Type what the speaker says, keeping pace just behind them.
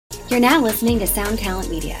You're now listening to Sound Talent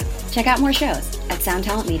Media. Check out more shows at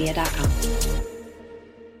soundtalentmedia.com.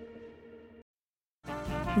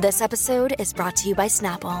 This episode is brought to you by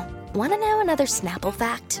Snapple. Want to know another Snapple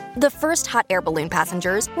fact? The first hot air balloon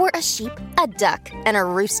passengers were a sheep, a duck, and a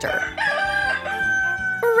rooster.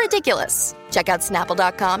 Ridiculous. Check out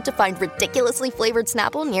Snapple.com to find ridiculously flavored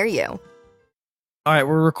Snapple near you. All right,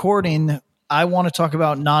 we're recording. I want to talk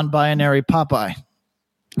about non-binary Popeye.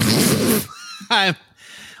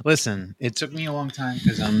 Listen, it took me a long time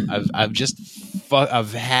because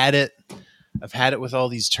I've had it. I've had it with all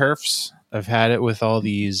these TERFs. I've had it with all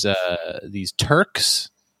these Turks.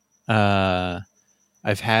 I've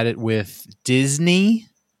had it with Disney.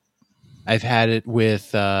 I've had it with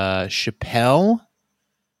Chappelle.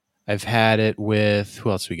 I've had it with who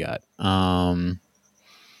else we got? I've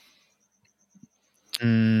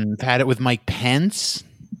had it with Mike Pence.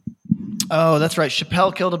 Oh, that's right.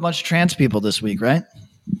 Chappelle killed a bunch of trans people this week, right?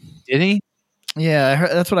 Did he? Yeah,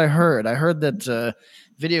 that's what I heard. I heard that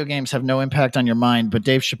video games have no impact on your mind, but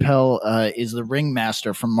Dave Chappelle is the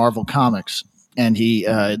ringmaster from Marvel Comics, and he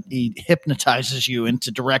hypnotizes you into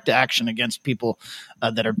direct action against people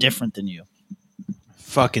that are different than you.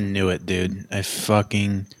 Fucking knew it, dude. I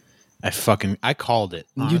called it.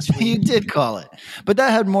 You did call it, but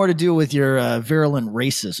that had more to do with your virulent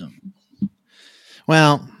racism.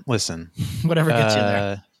 Well, listen, whatever gets you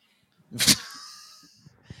there.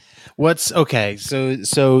 What's okay?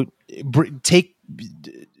 So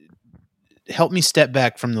help me step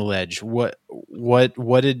back from the ledge. What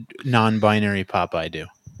did non-binary Popeye do?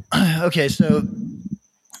 Okay, so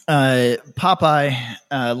Popeye,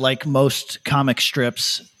 like most comic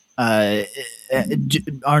strips, are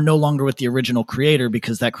no longer with the original creator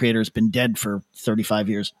because that creator has been dead for 35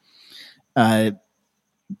 years.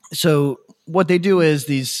 So what they do is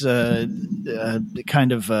these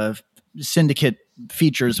kind of syndicate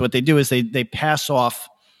features. What they do is they pass off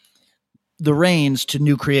the reins to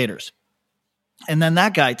new creators, and then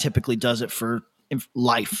that guy typically does it for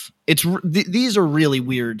life. These are really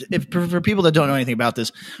weird. For people that don't know anything about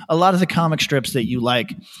this, a lot of the comic strips that you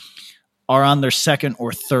like are on their second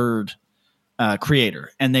or third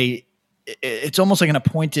creator, and it's almost like an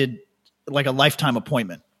appointed, like a lifetime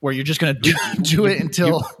appointment where you're just going to do it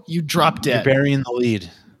until you drop dead. You're burying the lead.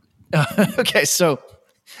 Okay, so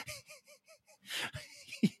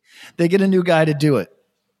they get a new guy to do it.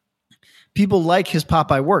 People like his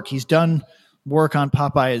Popeye work. He's done work on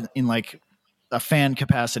Popeye in like a fan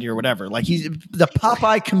capacity or whatever. Like the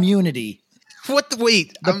Popeye community.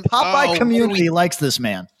 Wait, the Popeye community likes this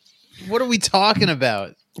man. What are we talking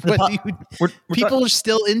about? People are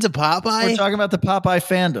still into Popeye? We're talking about the Popeye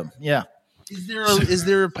fandom. Yeah. Is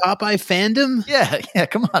there a Popeye fandom? Yeah.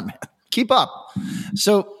 Come on, man. Keep up.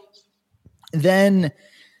 So then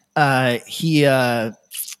he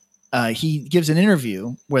gives an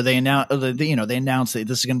interview where they announce that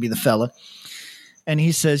this is going to be the fella, and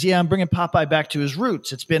he says, "Yeah, I'm bringing Popeye back to his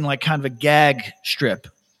roots. It's been like kind of a gag strip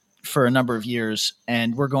for a number of years,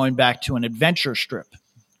 and we're going back to an adventure strip,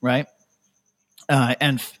 right?"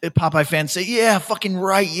 And Popeye fans say, "Yeah, fucking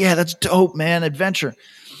right. Yeah, that's dope, man. Adventure."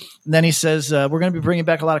 And then he says, "We're going to be bringing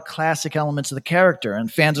back a lot of classic elements of the character," and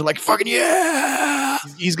fans are like, "Fucking yeah!"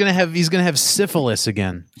 He's gonna have syphilis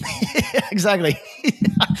again. Exactly.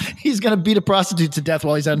 He's gonna beat a prostitute to death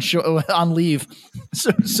while he's on leave.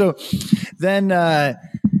 So then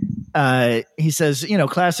he says,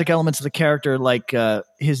 classic elements of the character like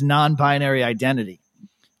his non-binary identity,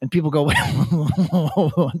 and people go, "What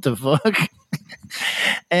the fuck?"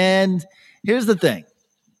 And here's the thing.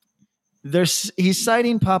 He's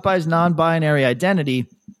citing Popeye's non-binary identity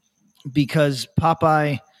because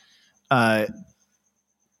Popeye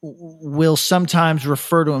will sometimes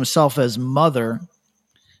refer to himself as mother,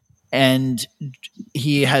 and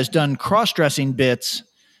he has done cross-dressing bits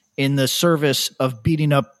in the service of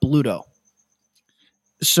beating up Bluto.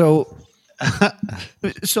 So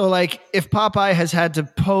like if Popeye has had to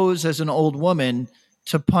pose as an old woman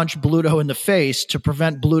to punch Bluto in the face to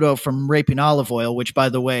prevent Bluto from raping Olive Oyl, which, by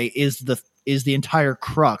the way, is the entire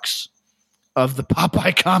crux of the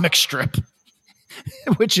Popeye comic strip,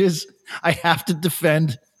 which is I have to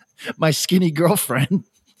defend my skinny girlfriend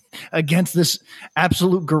against this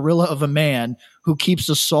absolute gorilla of a man who keeps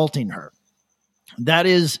assaulting her. That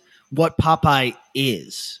is what Popeye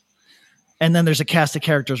is. And then there's a cast of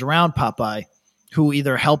characters around Popeye who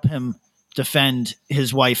either help him defend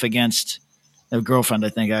his wife against a girlfriend, I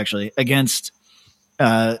think, actually, against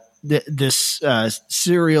this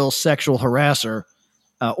serial sexual harasser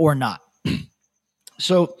or not.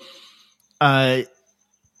 So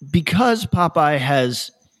because Popeye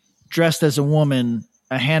has dressed as a woman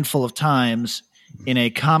a handful of times in a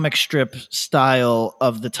comic strip style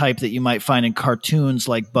of the type that you might find in cartoons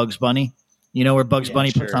like Bugs Bunny. You know, where Bugs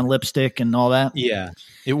Bunny puts on lipstick and all that? Yeah.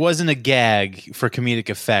 It wasn't a gag for comedic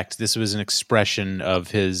effect. This was an expression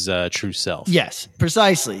of his true self. Yes,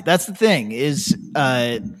 precisely. That's the thing is,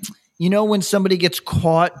 you know, when somebody gets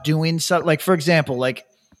caught doing something, like, for example, like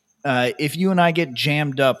if you and I get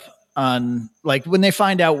jammed up on, like, when they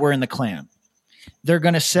find out we're in the Klan, they're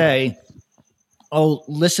going to say, oh,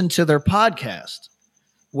 listen to their podcast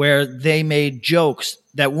where they made jokes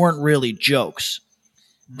that weren't really jokes.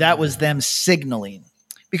 That was them signaling,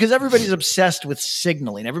 because everybody's obsessed with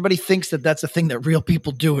signaling. Everybody thinks that that's a thing that real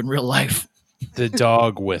people do in real life. The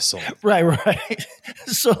dog whistle. Right.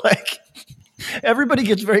 So, like, everybody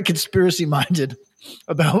gets very conspiracy minded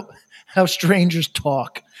about how strangers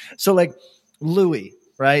talk. So, like, Louis,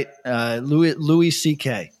 right? Louis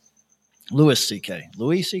C.K.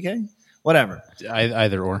 Whatever.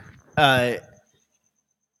 Either or.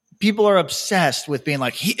 People are obsessed with being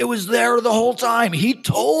like, it was there the whole time. He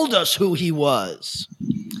told us who he was.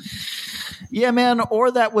 Yeah, man.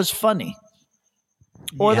 Or that was funny.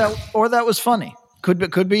 Or that was funny.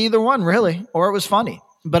 Could be either one, really. Or it was funny.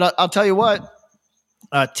 But I'll tell you what.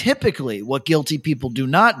 Typically, what guilty people do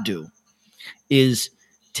not do is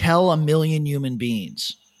tell a million human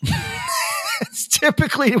beings. It's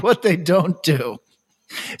typically what they don't do.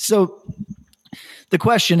 So the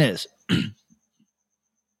question is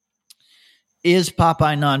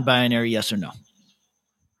Popeye non-binary, yes or no?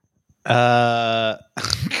 I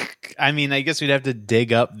mean, I guess we'd have to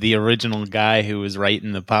dig up the original guy who was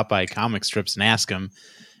writing the Popeye comic strips and ask him,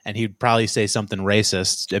 and he'd probably say something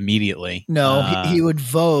racist immediately. No, he would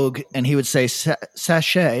vogue, and he would say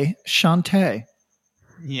sachet, chante.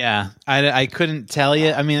 Yeah, I couldn't tell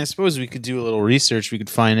you. I mean, I suppose we could do a little research. We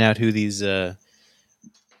could find out who these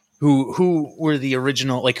who were the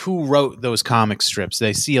original, like, who wrote those comic strips.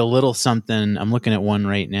 They see a little something. I'm looking at one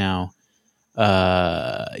right now.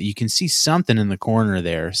 You can see something in the corner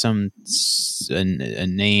there, a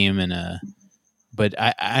name but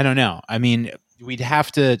I don't know. I mean, we'd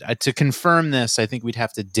have to confirm this. I think we'd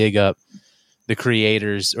have to dig up the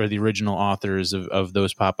creators or the original authors of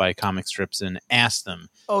those Popeye comic strips and ask them.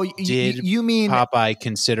 Oh, you mean Popeye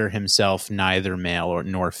consider himself neither male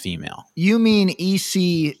nor female? You mean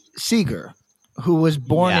E.C. Seeger, who was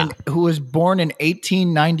born in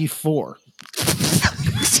 1894.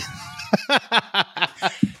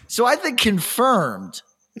 So I think confirmed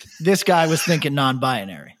this guy was thinking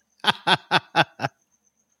non-binary.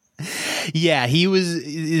 Yeah, he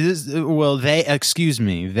was. Well, they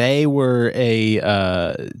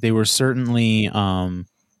were certainly hyper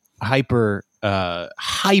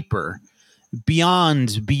beyond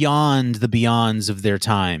the beyonds of their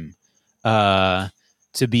time,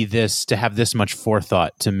 to have this much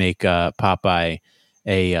forethought to make Popeye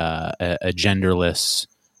a genderless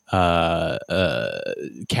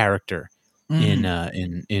character in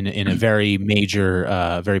a very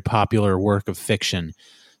major, very popular work of fiction,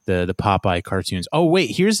 the Popeye cartoons. Oh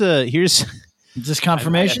wait, here's is this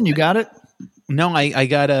confirmation? You got it? No, I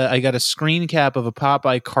got a screen cap of a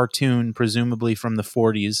Popeye cartoon, presumably from the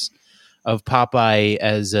 40s, of Popeye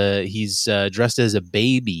as he's dressed as a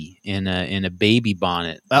baby in a baby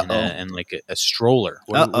bonnet and like a stroller.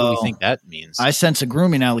 What do you think that means? I sense a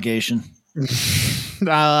grooming allegation.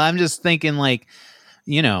 I'm just thinking, like,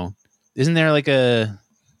 you know, isn't there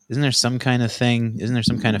some kind of thing? Isn't there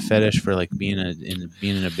some kind of fetish for, like, being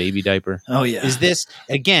in a baby diaper? Oh yeah. Is this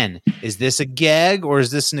a gag, or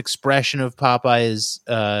is this an expression of Popeye's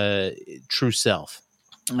true self?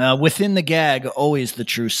 Within the gag, always the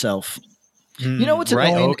true self. You know what's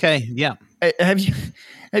annoying? Right. Okay. Yeah. Have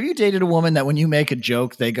you dated a woman that when you make a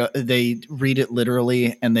joke, they read it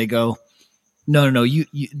literally and they go, no, you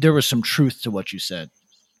there was some truth to what you said.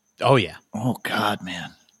 Oh yeah. Oh God,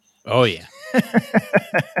 man. Oh yeah.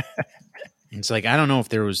 It's like, I don't know if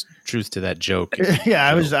there was truth to that joke. Yeah,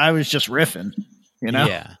 I was just riffing, you know?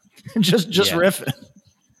 Yeah. just riffing.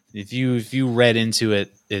 If you read into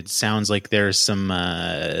it, it sounds like there's some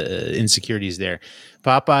insecurities there.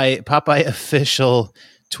 Popeye official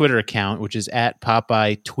Twitter account, which is at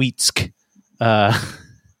Popeye Tweetsk.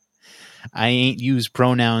 I ain't use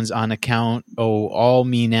pronouns on account. Oh, all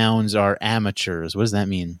me nouns are amateurs. What does that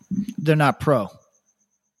mean? They're not pro.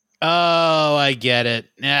 Oh, I get it.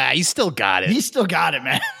 Yeah, he still got it. He still got it,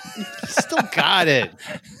 man. He still got it.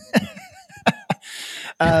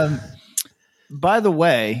 By the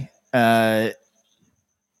way, at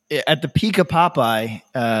the peak of Popeye,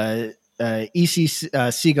 E.C.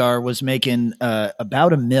 Segar was making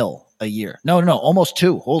about $1 million a year. No, almost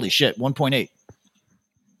 2. Holy shit, 1.8.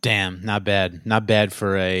 Damn, not bad. Not bad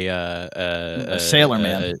for a sailor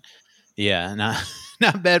man. Yeah,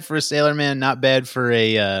 not bad for a sailor man. Not bad for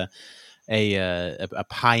a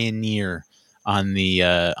pioneer on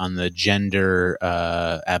the gender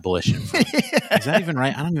abolition front. Is that even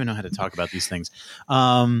right? I don't even know how to talk about these things.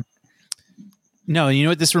 No, you know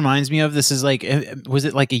what this reminds me of? This is like, was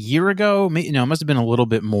it like a year ago? No, it must have been a little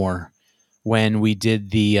bit more when we did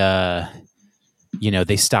the,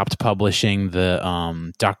 they stopped publishing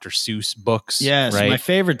the Dr. Seuss books. Yes, right? My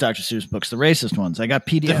favorite Dr. Seuss books, the racist ones. I got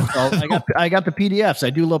PDFs. I got the PDFs. I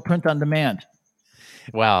do a little print on demand.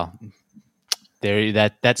 Wow. There,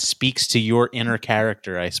 that speaks to your inner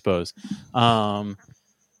character, I suppose.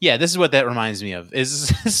 Yeah, this is what that reminds me of. Is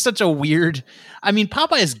such a weird. I mean,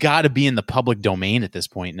 Popeye's got to be in the public domain at this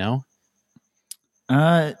point, no?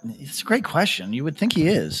 It's a great question. You would think he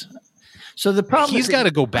is. So the problem he's got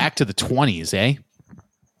to go back to the 20s, eh?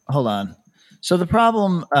 Hold on. So the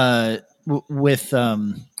problem with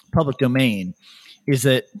public domain is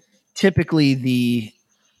that typically the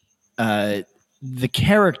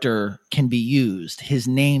character can be used, his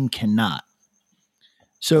name cannot.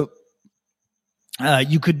 So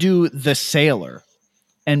you could do the sailor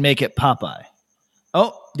and make it Popeye.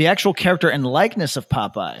 Oh, the actual character and likeness of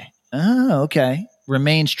Popeye. Oh, okay.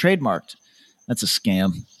 Remains trademarked. That's a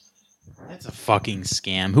scam. That's a fucking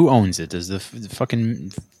scam. Who owns it? Does the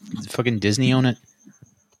fucking Disney own it?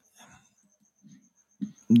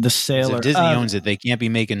 The sailor. If Disney owns it, they can't be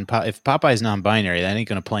making. If Popeye's non-binary, that ain't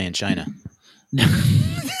going to play in China.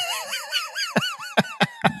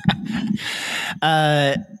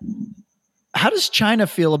 How does China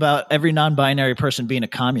feel about every non-binary person being a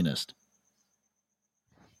communist?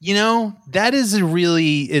 You know, that is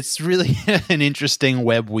it's really an interesting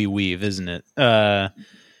web we weave, isn't it?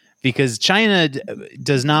 Because China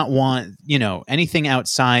does not want, anything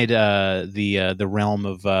outside the realm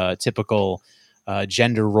of typical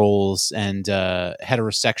gender roles and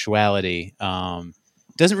heterosexuality.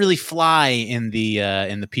 Doesn't really fly in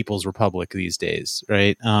the People's Republic these days,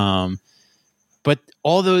 right? But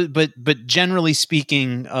generally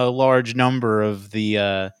speaking, a large number of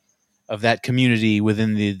that community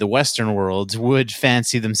within the Western world would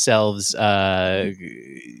fancy themselves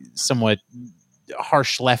somewhat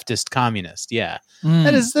harsh leftist communist. Yeah,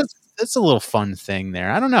 that's a little fun thing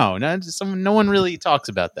there. I don't know. No one really talks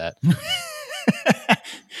about that.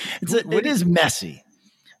 It is messy.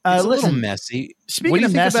 It's a little messy. Speaking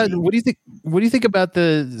of messy, what do you think about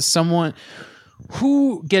someone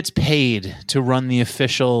who gets paid to run the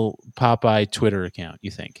official Popeye Twitter account?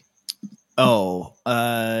 You think? Oh,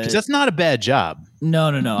 because that's not a bad job. No.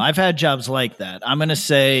 I've had jobs like that. I'm going to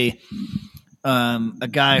say a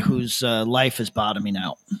guy whose life is bottoming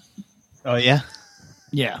out. Oh yeah,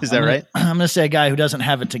 yeah. Is that right? I'm going to say a guy who doesn't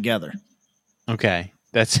have it together. Okay,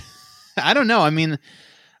 that's. I don't know. I mean,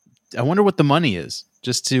 I wonder what the money is.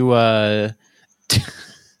 Just to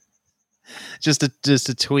just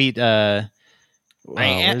to tweet. I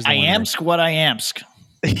amsk what I amsk.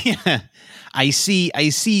 Yeah. I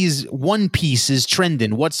sees One Piece is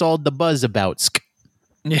trending. What's all the buzz about?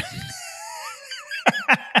 Yeah.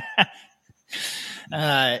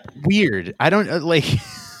 Weird. I don't like.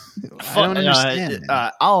 I don't understand.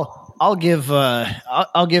 I'll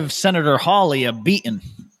give Senator Hawley a beating.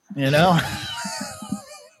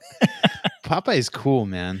 Popeye's cool,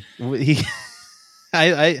 man. Did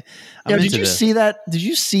you see that? Did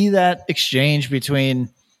you see that exchange between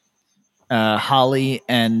Holly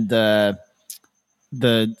and the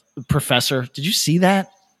professor? Did you see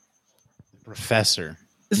that? Professor.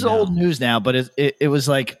 This is old news now, but it was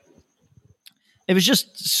like, it was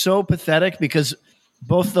just so pathetic because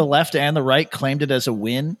both the left and the right claimed it as a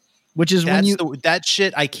win, which is that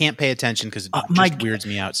shit. I can't pay attention because it just weirds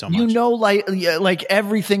me out so much. Like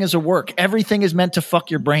everything is a work. Everything is meant to fuck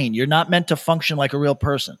your brain. You're not meant to function like a real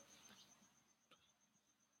person.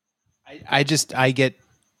 I get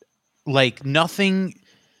like nothing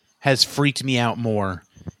has freaked me out more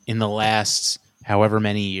in the last however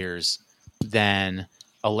many years than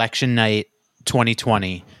election night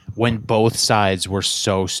 2020 when both sides were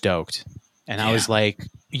so stoked. And I was like,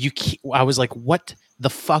 what the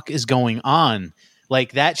fuck is going on?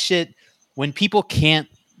 Like that shit, when two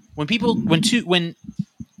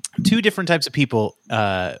different types of people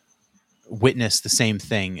witness the same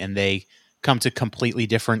thing and they come to completely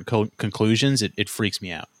different conclusions, it freaks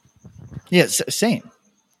me out. Yeah, same.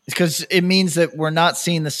 Because it means that we're not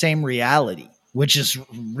seeing the same reality, which is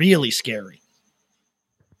really scary.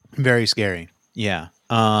 Very scary. Yeah.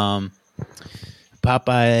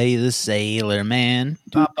 Popeye the Sailor Man.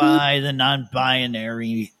 Popeye the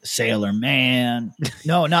non-binary sailor man.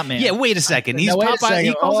 No, not man. Yeah, wait a second. He's No, wait a Popeye. second.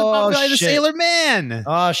 He calls him Oh, Popeye the shit. Sailor Man.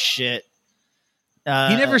 Oh shit. He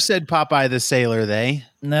never said Popeye the Sailor.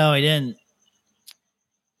 No, he didn't.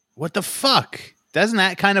 What the fuck? Doesn't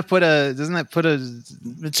that put a?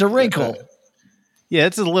 It's a wrinkle. Yeah,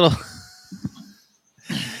 it's a little.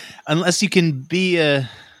 Unless you can be a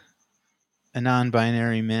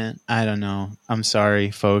non-binary man. I don't know. I'm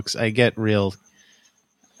sorry, folks. I get real.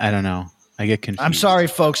 I don't know. I get confused. I'm sorry,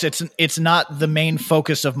 folks. It's not the main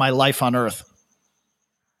focus of my life on Earth.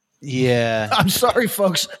 Yeah. I'm sorry,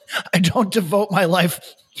 folks. I don't devote my life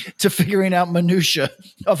to figuring out minutia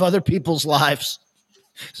of other people's lives.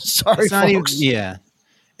 Sorry, It's not folks. yeah.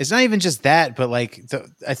 It's not even just that, but like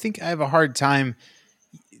I think I have a hard time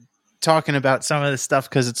talking about some of this stuff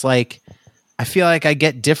because it's like I feel like I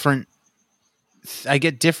get different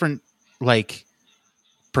like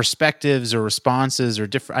perspectives or responses or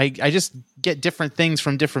different. I just get different things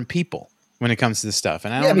from different people when it comes to this stuff,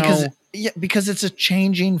 and I don't know. Because it's a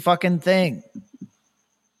changing fucking thing.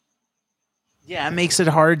 Yeah, it makes it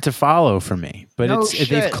hard to follow for me. But No they've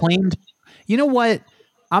shit. claimed. You know what?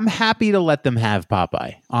 I'm happy to let them have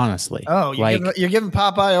Popeye. Honestly. Oh, you're giving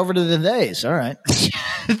Popeye over to the days. All right.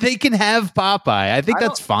 They can have Popeye. I think I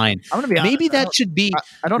that's fine. I'm gonna be honest. Maybe that should be.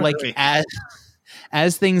 I don't like agree.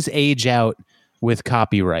 as things age out with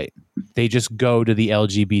copyright, they just go to the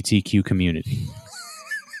LGBTQ community.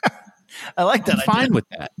 I like that. I'm fine with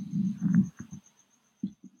that.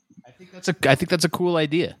 I think that's a cool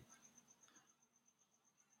idea.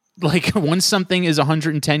 Like once something is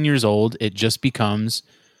 110 years old, it just becomes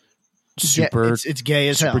super. It's gay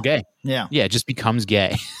as super hell. gay. Yeah. Yeah, it just becomes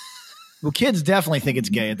gay. Well, kids definitely think it's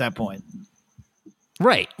gay at that point.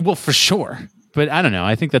 Right. Well, for sure. But I don't know.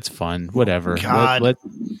 I think that's fun. Whatever. God.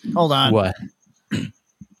 Hold on. What?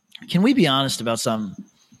 Can we be honest about something?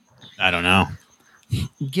 I don't know.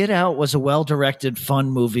 Get Out was a well-directed,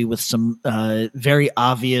 fun movie with some very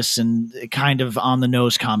obvious and kind of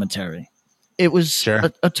on-the-nose commentary. It was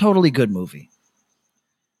Sure. a totally good movie.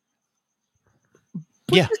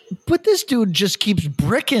 Yeah. But this dude just keeps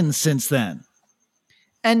bricking since then.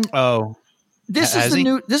 And Oh, this has is the he?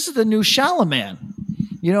 new Chalamet.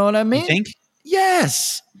 You know what I mean? you think?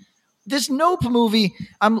 Yes. This Nope movie,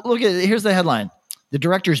 here's the headline. The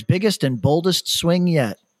director's biggest and boldest swing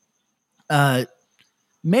yet.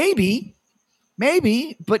 Maybe,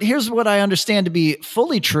 but here's what I understand to be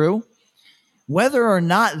fully true. Whether or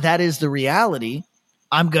not that is the reality,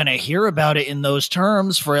 I'm going to hear about it in those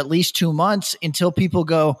terms for at least 2 months until people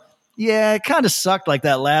go, yeah, it kind of sucked like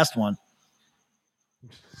that last one.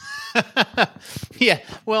 Yeah.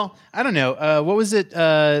 Well, I don't know. What was it?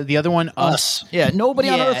 The other one, Us. Yeah, nobody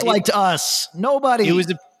on Yeah, earth liked Us. Nobody.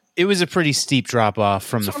 It was a pretty steep drop off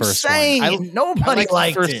from the That's what I'm first saying. one. Nobody the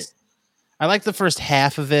liked first- it. I like the first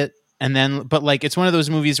half of it, and then, but like, it's one of those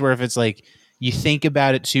movies where if it's like you think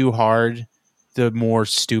about it too hard, the more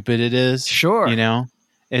stupid it is. Sure. You know,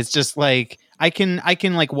 it's just like I can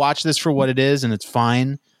like watch this for what it is, and it's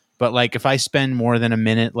fine. But like, if I spend more than a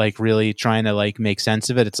minute like really trying to like make sense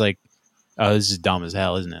of it, it's like, oh, this is dumb as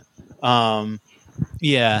hell, isn't it?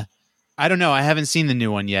 Yeah. I don't know. I haven't seen the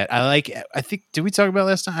new one yet. I think, did we talk about it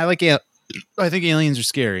last time? I think aliens are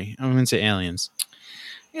scary. I'm going to say aliens.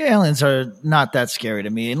 Yeah, aliens are not that scary to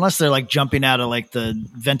me unless they're like jumping out of like the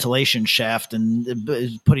ventilation shaft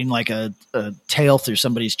and putting like a tail through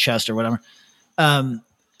somebody's chest or whatever. All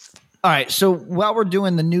right. So while we're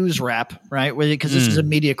doing the news wrap, right, because this is a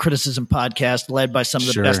media criticism podcast led by some of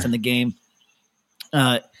the Sure. best in the game.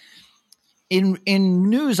 In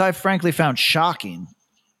news, I frankly found shocking.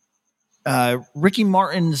 Ricky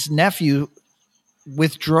Martin's nephew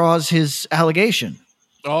withdraws his allegation.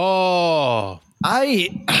 Oh,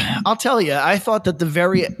 I'll tell you, I thought that the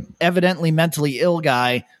very evidently mentally ill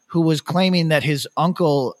guy who was claiming that his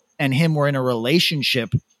uncle and him were in a relationship,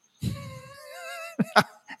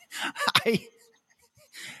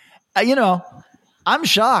 I'm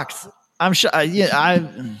shocked. I'm shocked.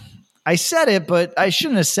 I said it, but I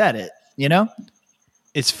shouldn't have said it. You know,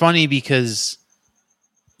 it's funny because,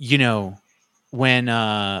 you know, when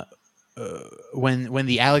the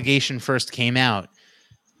allegation first came out,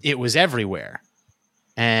 it was everywhere.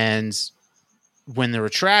 And when the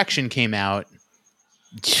retraction came out,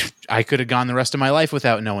 I could have gone the rest of my life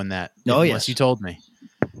without knowing that. Oh, unless yes. you told me.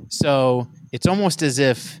 So it's almost as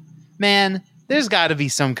if, man, there's got to be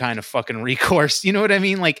some kind of fucking recourse. You know what I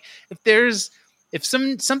mean? Like if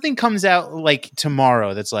something comes out like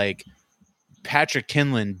tomorrow that's like Patrick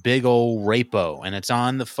Kinlan, big old rapo, and it's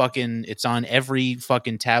on every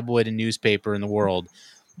fucking tabloid and newspaper in the world,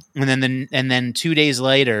 And then 2 days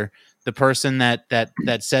later, the person that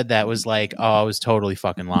said that was like, "Oh, I was totally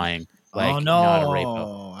fucking lying." Like, oh no, not a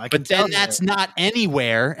rapo. But then that's not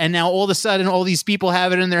anywhere, and now all of a sudden, all these people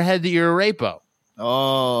have it in their head that you're a rapo.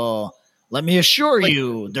 Oh, let me assure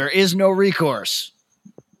you, there is no recourse.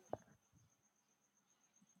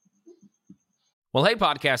 Well, hey,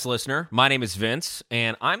 podcast listener. My name is Vince,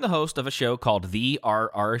 and I'm the host of a show called The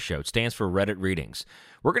RR Show. It stands for Reddit Readings.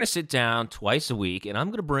 We're going to sit down twice a week, and I'm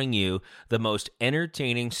going to bring you the most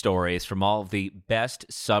entertaining stories from all of the best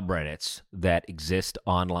subreddits that exist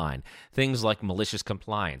online. Things like malicious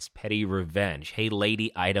compliance, petty revenge, hey,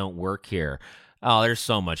 lady, I don't work here. Oh, there's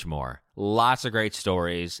so much more. Lots of great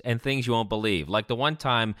stories and things you won't believe. Like the one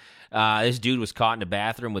time this dude was caught in a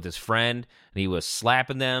bathroom with his friend, and he was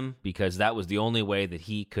slapping them because that was the only way that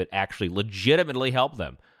he could actually legitimately help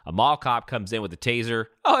them. A mall cop comes in with a taser.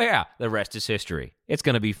 Oh, yeah, the rest is history. It's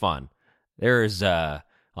going to be fun. There's, I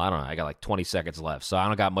don't know, I got like 20 seconds left, so I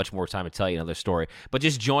don't got much more time to tell you another story. But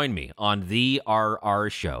just join me on The RR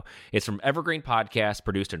Show. It's from Evergreen Podcast,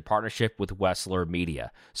 produced in partnership with Wessler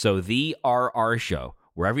Media. So The RR Show,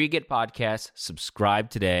 wherever you get podcasts, subscribe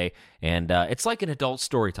today. And it's like an adult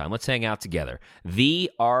story time. Let's hang out together. The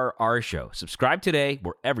RR Show. Subscribe today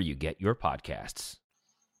wherever you get your podcasts.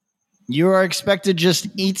 You are expected to just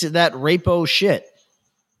eat that rapo shit.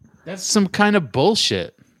 That's some kind of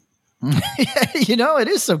bullshit. You know, it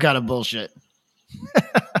is some kind of bullshit.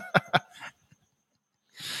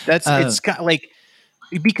 It's got like,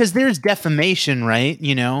 because there's defamation, right?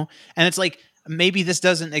 You know, and it's like, maybe this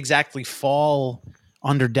doesn't exactly fall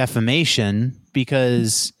under defamation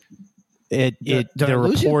because they're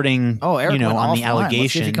reporting, Eric, you know, on the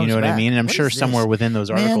allegation, you know what I mean? And I'm sure somewhere within those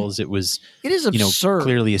articles, it was, it is absurd,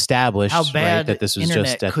 clearly established, how bad, right, that this was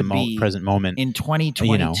just at the present moment in 2022,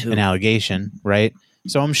 you know, an allegation, right?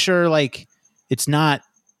 So I'm sure, like, it's not.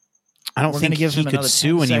 I don't think he could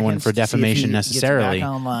sue anyone for defamation necessarily,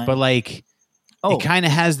 but like, it kind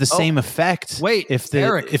of has the same effect. Wait, if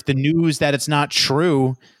the news that it's not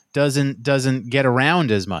true doesn't get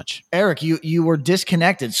around as much. Eric, you were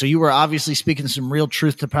disconnected, so you were obviously speaking some real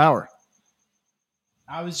truth to power.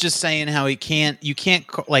 I was just saying how you can't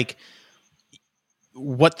like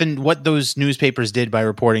what those newspapers did by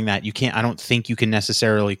reporting that. I don't think you can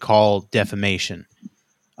necessarily call defamation.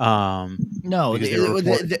 No,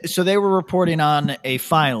 so they were reporting on a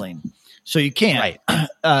filing, so you can't.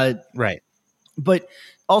 Right. Right. But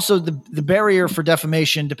also, the barrier for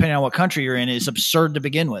defamation, depending on what country you're in, is absurd to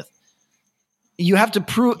begin with. You have to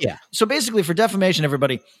prove. Yeah. So basically, for defamation,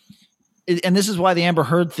 everybody, and this is why the Amber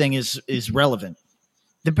Heard thing is relevant.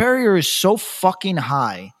 The barrier is so fucking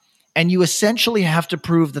high, and you essentially have to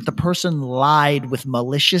prove that the person lied with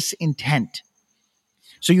malicious intent.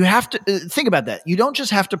 So you have to think about that. You don't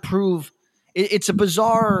just have to prove. It's a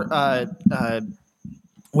bizarre.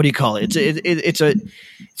 What do you call it? It's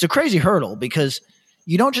a crazy hurdle because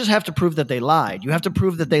you don't just have to prove that they lied. You have to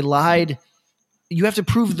prove that they lied. You have to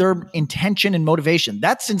prove their intention and motivation.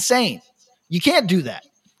 That's insane. You can't do that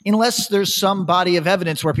unless there's some body of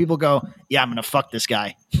evidence where people go, yeah, I'm going to fuck this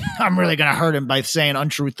guy. I'm really going to hurt him by saying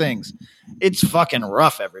untrue things. It's fucking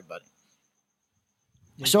rough, everybody.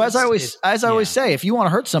 So as I always say, if you want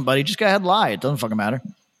to hurt somebody, just go ahead and lie. It doesn't fucking matter.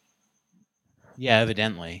 Yeah,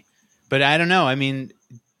 evidently. But I don't know. I mean,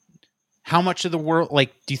 how much of the world,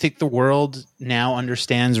 like, do you think the world now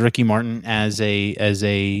understands Ricky Martin as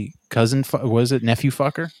a cousin? Was it nephew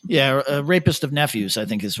fucker? Yeah, a rapist of nephews, I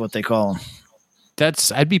think is what they call him.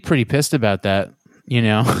 I'd be pretty pissed about that. You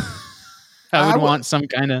know, I would want some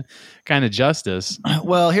kind of justice.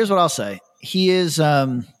 Well, here's what I'll say. He is,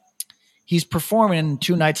 he's performing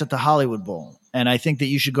 2 nights at the Hollywood Bowl, and I think that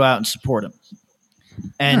you should go out and support him.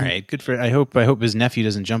 And all right, good for. I hope his nephew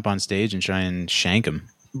doesn't jump on stage and try and shank him.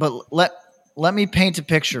 But let me paint a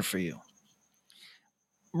picture for you.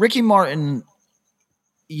 Ricky Martin,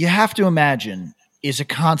 you have to imagine, is a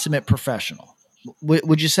consummate professional.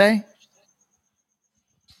 Would you say?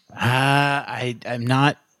 I'm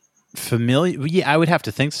not familiar. Yeah, I would have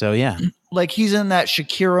to think so. Yeah, like he's in that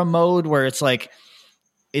Shakira mode where it's like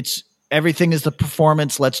everything is the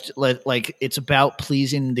performance. Like it's about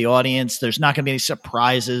pleasing the audience. There's not going to be any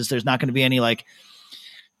surprises. There's not going to be any like.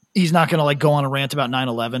 He's not going to like go on a rant about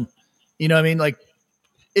 9/11. You know what I mean? Like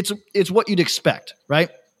it's what you'd expect, right?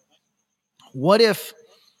 What if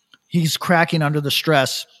he's cracking under the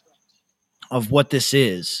stress of what this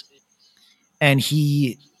is, and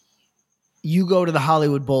you go to the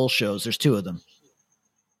Hollywood Bowl shows. There's 2 of them,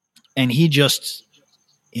 and he just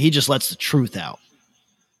lets the truth out.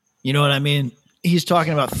 You know what I mean? He's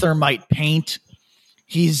talking about thermite paint.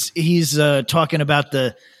 He's talking about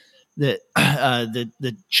the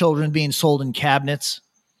the children being sold in cabinets.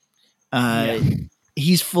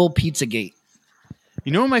 He's full Pizzagate.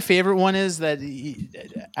 You know what my favorite one is? That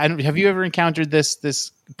have you ever encountered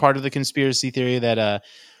this part of the conspiracy theory that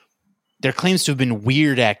there claims to have been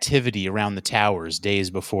weird activity around the towers days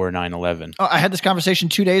before 9/11? Oh, I had this conversation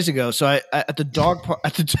 2 days ago. So I at the dog park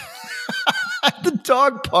at the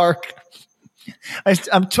dog park,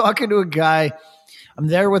 I'm talking to a guy. I'm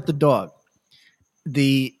there with the dog.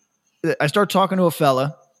 I start talking to a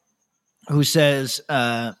fella who says,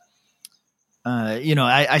 I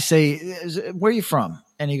say, where are you from?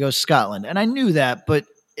 And he goes, Scotland. And I knew that, but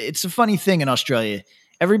it's a funny thing in Australia.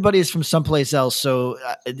 Everybody is from someplace else. So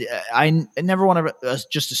I never want to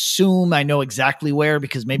just assume I know exactly where,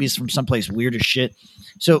 because maybe it's from someplace weird as shit.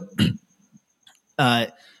 So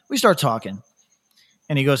we start talking.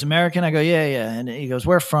 And he goes, American? I go, yeah. And he goes,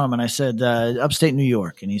 where from? And I said, upstate New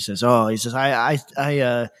York. And he says, I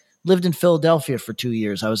lived in Philadelphia for 2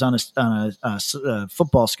 years. I was on a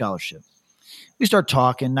football scholarship. We start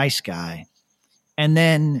talking, nice guy. And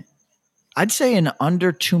then I'd say in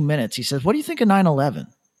under 2 minutes, he says, what do you think of 9/11?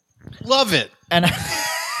 Love it. And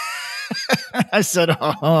I said,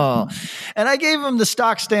 oh. And I gave him the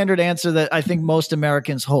stock standard answer that I think most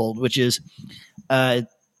Americans hold, which is, I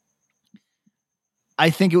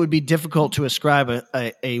think it would be difficult to ascribe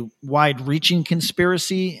a wide-reaching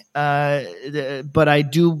conspiracy, but I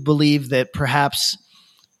do believe that perhaps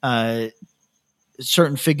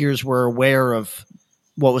certain figures were aware of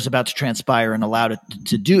what was about to transpire and allowed it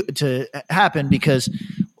to happen, because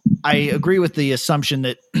I agree with the assumption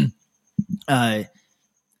that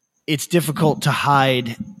it's difficult to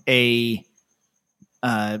hide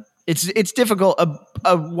it's difficult.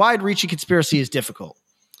 A wide-reaching conspiracy is difficult.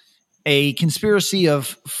 A conspiracy of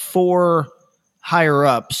four higher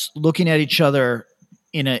ups looking at each other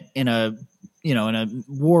in a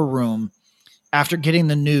war room after getting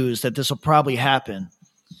the news that this will probably happen,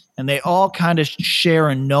 and they all kind of share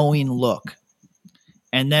a knowing look,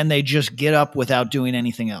 and then they just get up without doing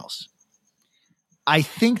anything else. I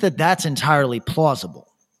think that that's entirely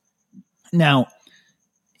plausible. Now,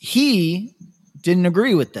 he didn't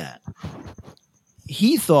agree with that.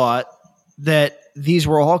 He thought that these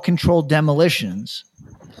were all controlled demolitions,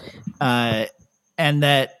 and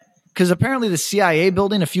that because apparently the CIA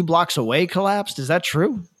building a few blocks away collapsed. Is that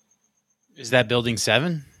true? Is that Building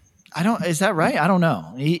 7? Is that right? I don't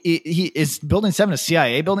know. He is Building 7 a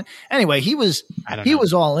CIA building? Anyway, he was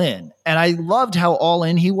all in, and I loved how all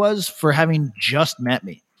in he was for having just met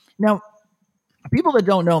me. Now, people that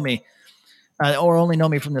don't know me or only know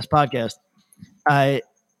me from this podcast,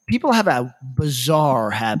 people have a bizarre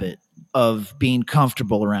habit of being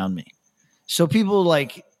comfortable around me. So people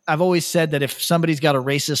I've always said that if somebody's got a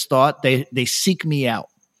racist thought, they seek me out.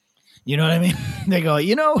 You know what I mean? They go,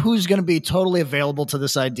 you know who's going to be totally available to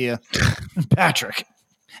this idea? Patrick.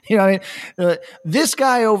 You know what I mean? This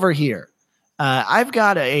guy over here, I've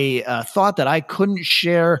got a thought that I couldn't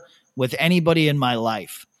share with anybody in my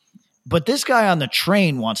life. But this guy on the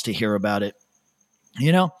train wants to hear about it.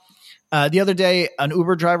 You know? The other day, an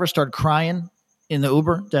Uber driver started crying in the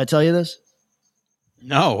Uber. Did I tell you this?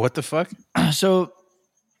 No. What the fuck? So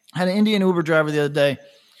I had an Indian Uber driver the other day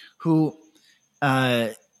who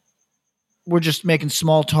we're just making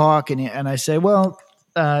small talk, and I say, well,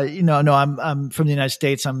 no, I'm from the United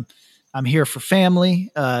States. I'm here for family.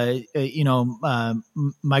 My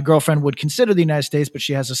girlfriend would consider the United States, but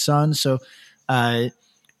she has a son, so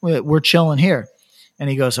we're chilling here. And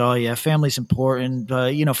he goes, oh yeah, family's important.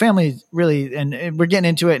 Family really, and we're getting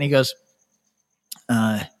into it. And he goes,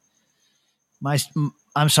 I'm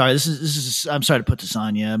sorry. This is. I'm sorry to put this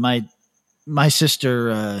on you. My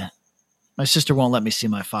sister won't let me see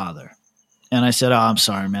my father. And I said, oh, I'm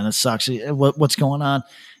sorry, man. That sucks. What's going on?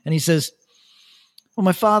 And he says, well,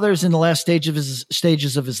 my father's in the last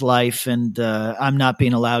stages of his life, and I'm not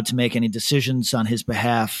being allowed to make any decisions on his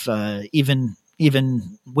behalf, even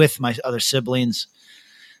with my other siblings.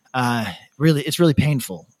 Really, it's really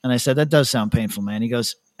painful. And I said, that does sound painful, man. He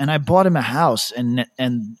goes, and I bought him a house, and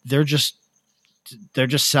they're just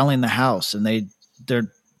selling the house, and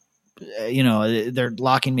they're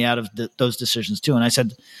locking me out of those decisions too. And I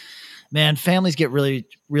said, man, families get really,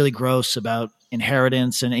 really gross about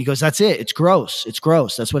inheritance. And he goes, that's it. It's gross. It's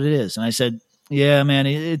gross. That's what it is. And I said, yeah, man,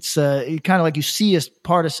 it's kind of like you see a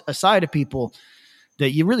side of people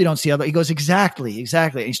that you really don't see other. He goes, exactly. And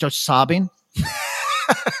he starts sobbing.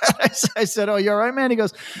 I said, oh, you all right, man? He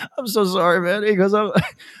goes, I'm so sorry, man. He goes, I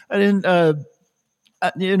didn't,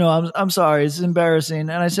 I'm sorry. It's embarrassing.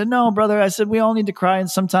 And I said, no, brother. I said, we all need to cry.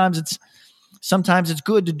 And sometimes it's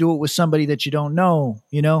good to do it with somebody that you don't know,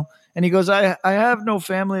 And he goes, I have no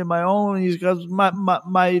family of my own. He goes,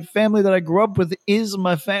 my family that I grew up with is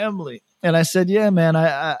my family. And I said, yeah, man,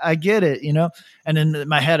 I get it, you know? And in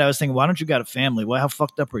my head, I was thinking, why don't you got a family? Well, how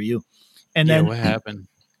fucked up are you? And then what happened?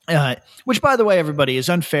 Which, by the way, everybody, is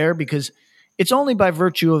unfair because it's only by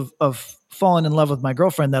virtue of falling in love with my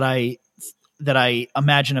girlfriend that I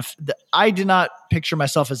imagine I did not picture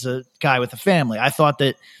myself as a guy with a family. I thought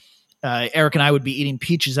that Eric and I would be eating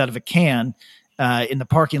peaches out of a can in the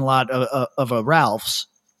parking lot of a Ralph's.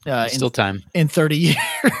 Time in 30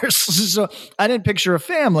 years. So I didn't picture a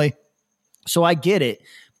family. So I get it.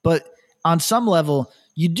 But on some level,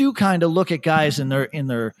 you do kind of look at guys in their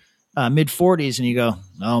mid 40s and you go,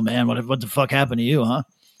 oh man, what the fuck happened to you,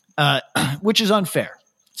 huh? Which is unfair.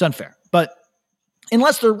 It's unfair. But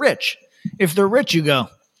unless they're rich, if they're rich, you go,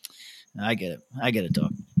 I get it,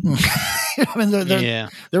 dog. I mean,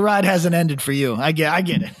 the ride hasn't ended for you. I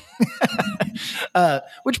get it.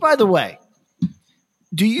 Which, by the way,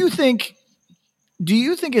 do you think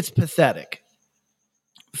it's pathetic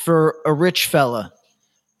for a rich fella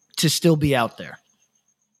to still be out there?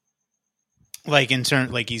 Like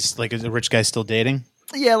he's like a rich guy still dating?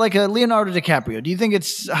 Yeah, like a Leonardo DiCaprio. Do you think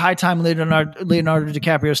it's high time Leonardo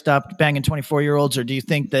DiCaprio stopped banging 24-year-olds, or do you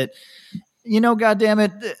think that, you know, goddamn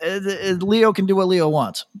it, Leo can do what Leo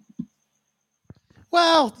wants?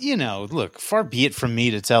 Well, you know, look, far be it from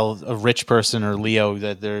me to tell a rich person or Leo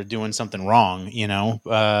that they're doing something wrong, you know.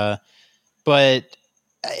 But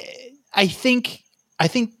I think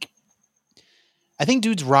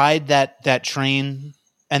dudes ride that train,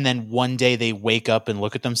 and then one day they wake up and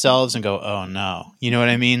look at themselves and go, "Oh no," you know what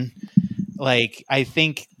I mean? Like, I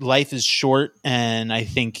think life is short, and I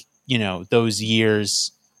think, you know, those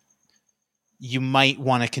years, you might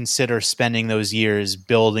want to consider spending those years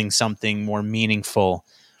building something more meaningful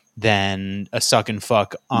than a suck and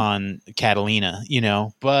fuck on Catalina, you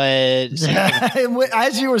know. But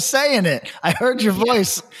as you were saying it, I heard your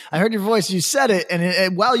voice. You said it,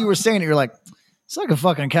 and while you were saying it, you're like, suck and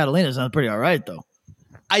fuck on Catalina sounds pretty all right, though.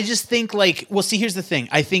 I just think, like, well, see, here's the thing.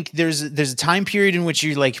 I think there's a time period in which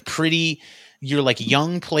you're like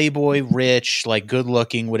young playboy, rich, like good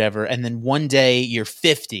looking, whatever. And then one day you're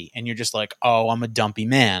 50 and you're just like, oh, I'm a dumpy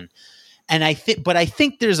man. And I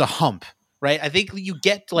think there's a hump, right? I think you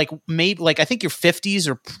get like, maybe like, I think your 50s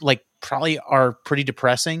are like probably are pretty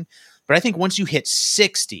depressing, but I think once you hit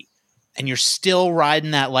 60 and you're still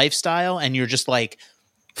riding that lifestyle and you're just like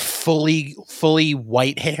fully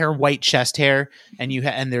white hair, white chest hair, and you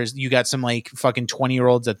got some like fucking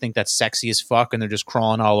 20-year-olds that think that's sexy as fuck and they're just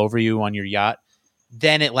crawling all over you on your yacht,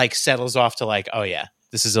 then it like settles off to like, oh yeah,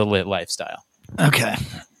 this is a lit lifestyle. Okay.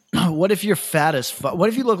 What if you're fat as fuck? What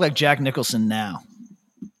if you look like Jack Nicholson now?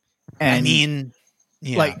 And I mean,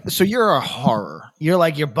 yeah. Like, so you're a horror. You're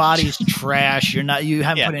like, your body's trash. You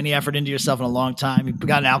haven't put any effort into yourself in a long time. You've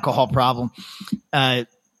got an alcohol problem.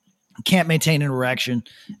 Can't maintain an erection,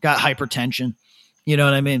 got hypertension. You know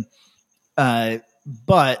what I mean?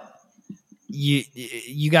 But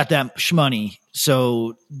you got that shmoney,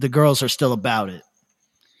 so the girls are still about it.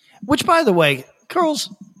 Which, by the way,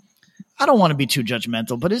 girls, I don't want to be too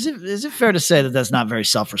judgmental, but is it fair to say that that's not very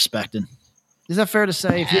self-respecting? Is that fair to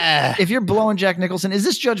say? If you're blowing Jack Nicholson, is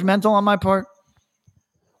this judgmental on my part?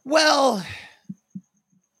 Well,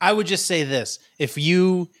 I would just say this. If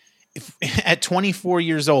at 24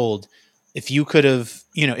 years old, if you could have,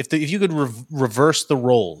 you know, if you could reverse the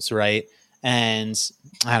roles, right? And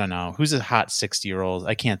I don't know, who's a hot 60-year-old?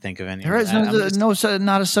 I can't think of any. There is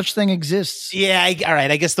not a such thing exists. Yeah. All right.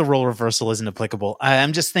 I guess the role reversal isn't applicable.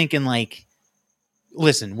 I'm just thinking, like,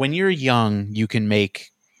 listen, when you're young, you can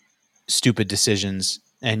make stupid decisions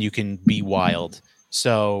and you can be wild.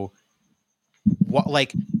 So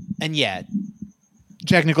what, and yeah,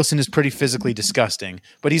 Jack Nicholson is pretty physically disgusting,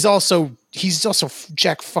 but he's also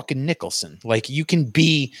Jack fucking Nicholson. Like, you can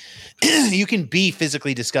be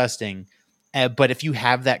physically disgusting, but if you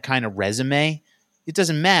have that kind of resume, it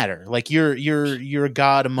doesn't matter. Like, you're a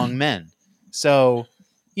god among men. So,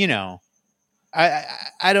 you know, I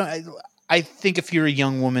think if you're a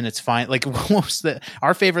young woman, it's fine. Like,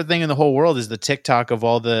 our favorite thing in the whole world is the TikTok of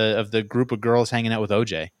all the group of girls hanging out with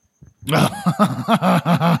OJ.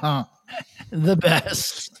 The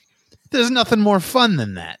best. There's nothing more fun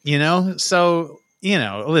than that, you know? So, you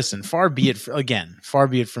know, listen, far be it from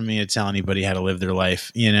me to tell anybody how to live their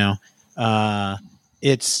life, you know? You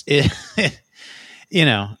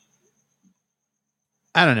know,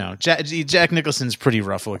 I don't know. Jack Nicholson's pretty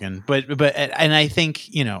rough looking, but I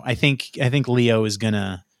think, you know, I think Leo is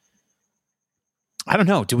gonna, I don't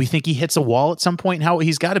know. Do we think he hits a wall at some point?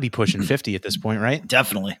 He's got to be pushing 50 at this point, right?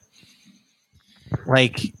 Definitely.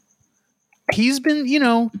 Like, he's been, you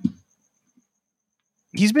know,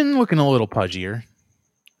 He's been looking a little pudgier.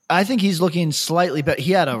 I think he's looking slightly better.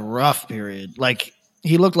 He had a rough period. Like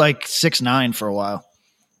he looked like 6'9" for a while,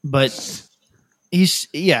 but he's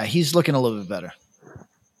looking a little bit better.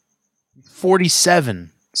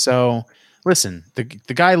 47. So listen, the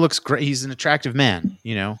guy looks great. He's an attractive man,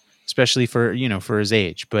 especially for his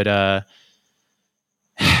age, but,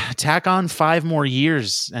 tack on 5 more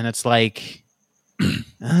years. And it's like,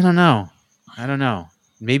 I don't know.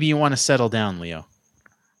 Maybe you want to settle down, Leo.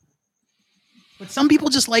 But some people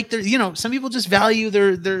just like some people just value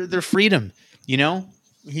their freedom.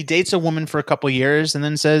 He dates a woman for a couple years and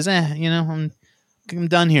then says, I'm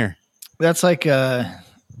done here. That's like the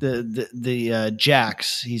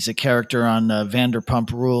Jax. He's a character on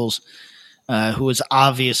Vanderpump Rules, who is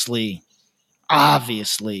obviously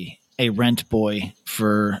a rent boy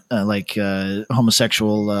for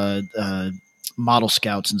homosexual model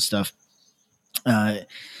scouts and stuff.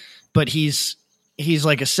 But he's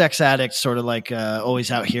like a sex addict, sort of like always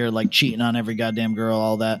out here like cheating on every goddamn girl,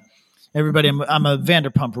 all that. Everybody, I'm a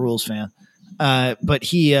Vanderpump Rules fan, but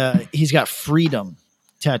he's got freedom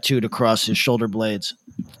tattooed across his shoulder blades.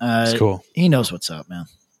 It's cool. He knows what's up, man.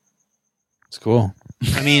 It's cool.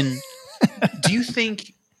 I mean, do you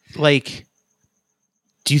think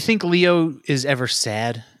Leo is ever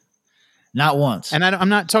sad? Not once. And I'm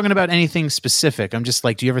not talking about anything specific. I'm just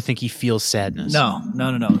like, do you ever think he feels sadness? No.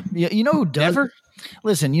 You know who does? Ever?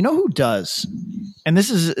 Listen, you know who does? And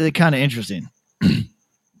this is kind of interesting.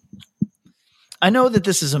 I know that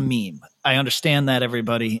this is a meme. I understand that,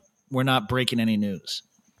 everybody. We're not breaking any news.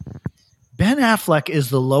 Ben Affleck is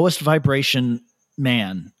the lowest vibration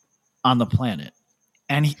man on the planet.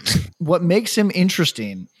 And what makes him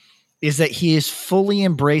interesting is that he has fully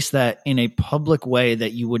embraced that in a public way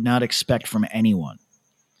that you would not expect from anyone.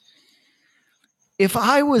 If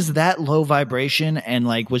I was that low vibration and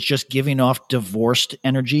like was just giving off divorced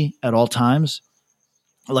energy at all times,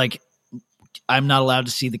 like I'm not allowed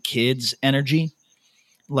to see the kids' energy.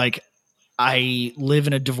 Like I live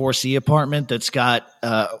in a divorcee apartment that's got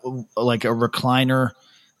like a recliner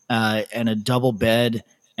and a double bed,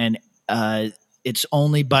 and it's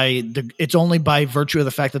only by virtue of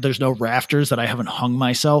the fact that there's no rafters that I haven't hung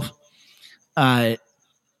myself. I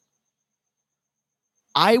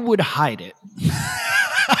would hide it.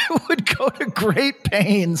 I would go to great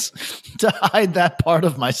pains to hide that part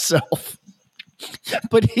of myself.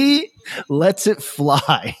 But he lets it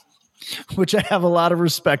fly, which I have a lot of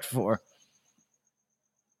respect for.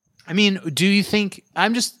 I mean, do you think,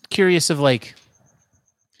 I'm just curious of like,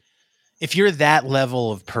 if you're that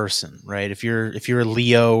level of person, right? If you're a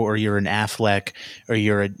Leo or you're an Affleck or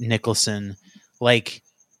you're a Nicholson, like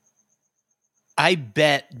I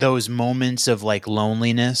bet those moments of like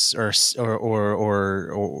loneliness or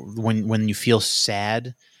when you feel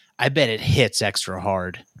sad, I bet it hits extra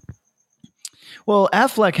hard. Well,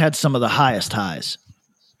 Affleck had some of the highest highs.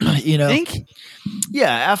 Think?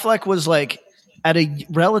 Yeah, Affleck was like at a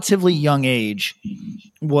relatively young age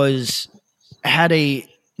had a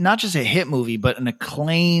not just a hit movie, but an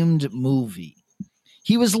acclaimed movie.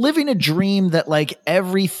 He was living a dream that like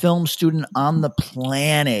every film student on the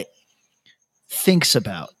planet thinks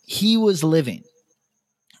about. He was living.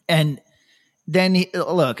 And then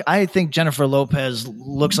look, I think Jennifer Lopez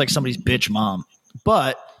looks like somebody's bitch mom,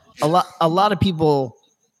 but a lot of people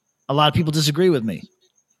disagree with me,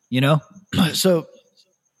 So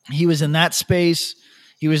he was in that space.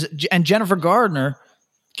 And Jennifer Gardner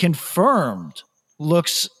confirmed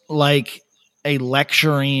looks like a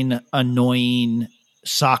lecturing, annoying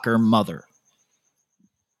soccer mother.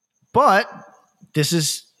 But this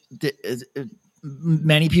is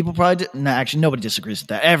many people probably actually nobody disagrees with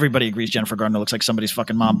that. Everybody agrees Jennifer Gardner looks like somebody's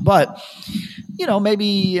fucking mom. But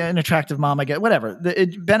maybe an attractive mom, I get whatever.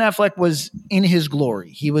 Ben Affleck was in his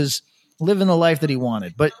glory. He was living the life that he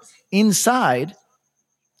wanted. But inside,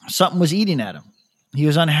 something was eating at him. He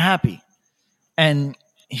was unhappy. And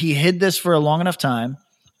he hid this for a long enough time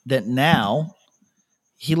that now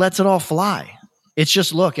he lets it all fly. It's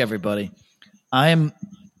just, look, everybody, I am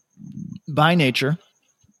by nature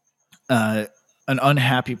an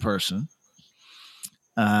unhappy person.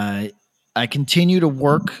 I continue to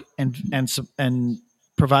work and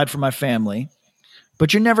provide for my family,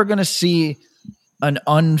 but you're never going to see an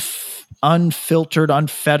unfiltered,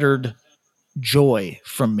 unfettered joy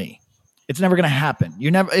from me. It's never going to happen.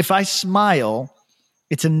 If I smile,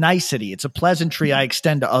 it's a nicety. It's a pleasantry I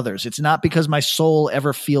extend to others. It's not because my soul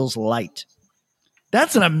ever feels light.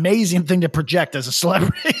 That's an amazing thing to project as a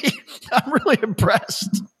celebrity. I'm really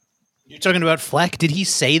impressed. You're talking about Fleck? Did he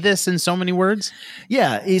say this in so many words?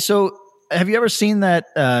 Yeah. So have you ever seen that?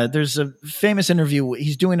 There's a famous interview.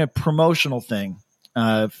 He's doing a promotional thing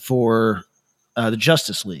for the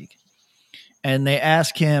Justice League, and they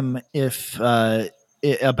ask him if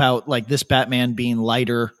about like this Batman being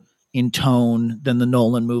lighter in tone than the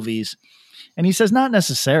Nolan movies, and he says not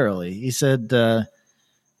necessarily. He said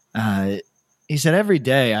every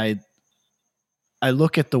day I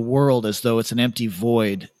look at the world as though it's an empty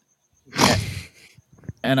void,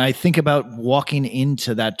 and I think about walking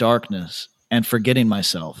into that darkness and forgetting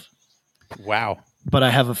myself. Wow. But I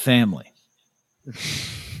have a family.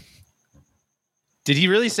 Did he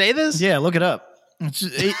really say this? Yeah, look it up.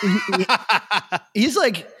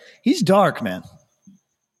 He's dark, man.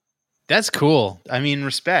 That's cool. I mean,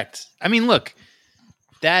 respect. I mean, look,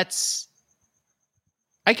 I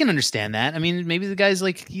can understand that. I mean, maybe the guy's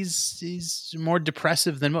like, he's more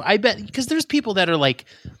depressive than I bet, because there's people that are like,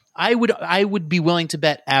 I would be willing to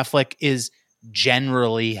bet Affleck is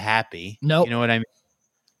generally happy. Nope. You know what I mean?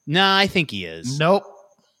 Nah, I think he is. Nope.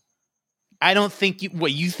 I don't think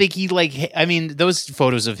you think he like, I mean, those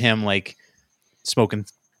photos of him like smoking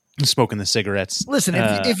the cigarettes. Listen,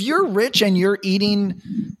 if you're rich and you're eating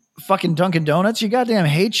fucking Dunkin' Donuts, you goddamn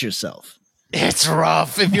hate yourself. It's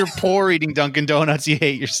rough. If you're poor eating Dunkin' Donuts, you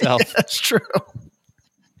hate yourself. Yeah, that's true.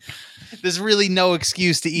 There's really no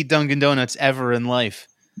excuse to eat Dunkin' Donuts ever in life.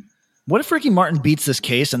 What if Ricky Martin beats this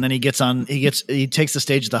case and then he takes the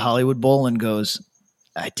stage at the Hollywood Bowl and goes,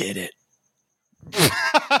 I did it.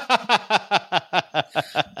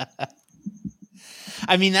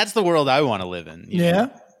 I mean, that's the world I want to live in. Yeah.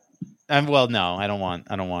 Well, no, I don't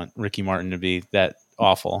want Ricky Martin to be that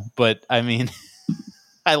awful, but I mean,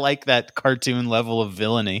 I like that cartoon level of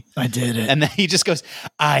villainy. I did it. And then he just goes,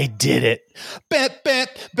 I did it.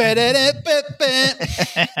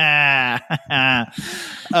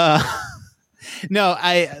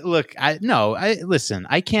 Listen,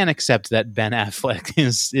 I can't accept that Ben Affleck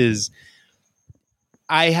is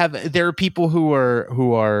there are people who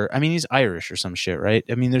are, I mean, he's Irish or some shit, right?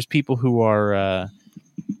 I mean, there's people who are,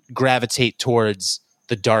 gravitate towards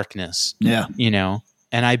the darkness. Yeah. You know,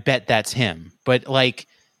 and I bet that's him. But like,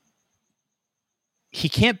 he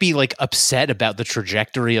can't be like upset about the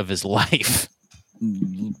trajectory of his life.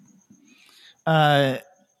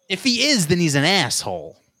 If he is, then he's an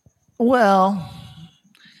asshole. Well,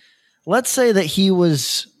 let's say that he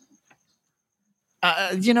was,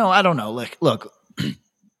 I don't know. Like, look,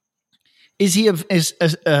 is he a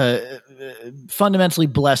fundamentally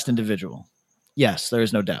blessed individual? Yes, there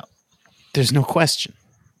is no doubt. There's no question.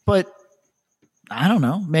 But I don't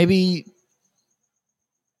know. Maybe,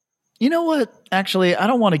 you know what? Actually, I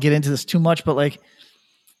don't want to get into this too much, but like,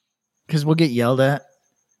 because we'll get yelled at.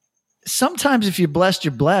 Sometimes if you're blessed,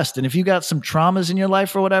 you're blessed. And if you got some traumas in your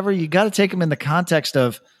life or whatever, you got to take them in the context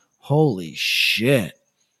of, holy shit,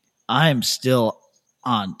 I'm still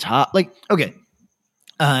on top. Like, okay.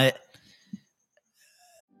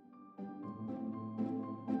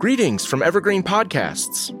 Greetings from Evergreen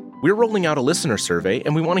Podcasts. We're rolling out a listener survey,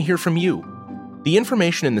 and we want to hear from you. The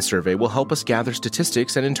information in the survey will help us gather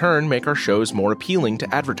statistics and in turn make our shows more appealing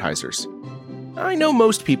to advertisers. I know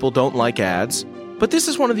most people don't like ads, but this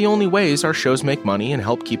is one of the only ways our shows make money and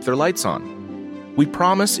help keep their lights on. We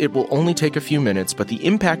promise it will only take a few minutes, but the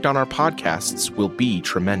impact on our podcasts will be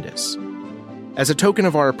tremendous. As a token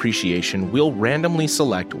of our appreciation, we'll randomly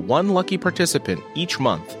select one lucky participant each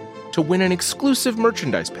month to win an exclusive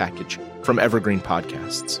merchandise package from Evergreen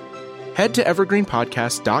Podcasts. Head to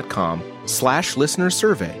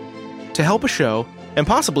evergreenpodcast.com/listenersurvey to help a show and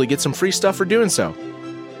possibly get some free stuff for doing so.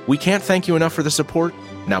 We can't thank you enough for the support.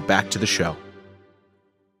 Now back to the show.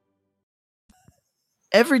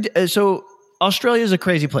 So Australia is a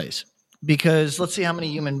crazy place because let's see how many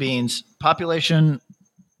human beings, population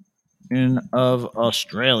of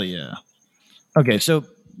Australia. Okay, so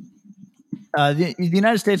the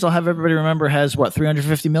United States, I'll have everybody remember, has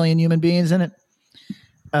 350 million human beings in it.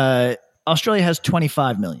 Australia has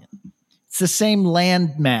 25 million. It's the same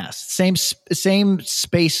land mass, same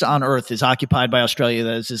space on Earth is occupied by Australia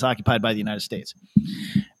that is occupied by the United States,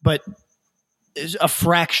 but is a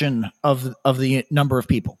fraction of the number of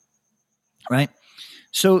people, right?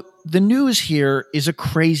 So the news here is a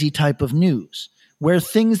crazy type of news where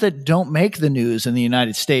things that don't make the news in the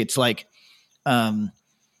United States, like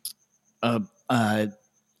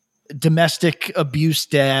domestic abuse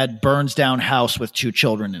dad burns down house with 2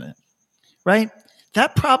 children in it, right?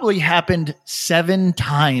 That probably happened 7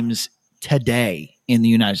 times today in the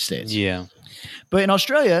United States. Yeah. But in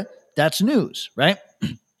Australia, that's news, right?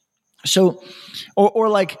 So, or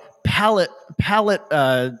like pallet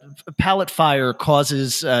fire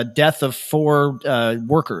causes death of 4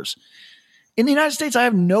 workers. In the United States, I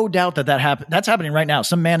have no doubt that happened. That's happening right now.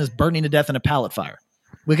 Some man is burning to death in a pallet fire.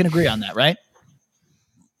 We can agree on that, right?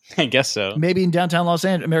 I guess so. Maybe in downtown Los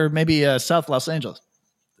Angeles, or maybe South Los Angeles.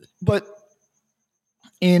 But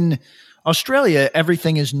in Australia,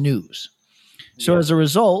 everything is news. So as a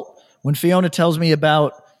result, when Fiona tells me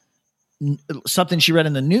about something she read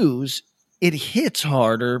in the news, it hits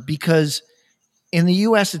harder because in the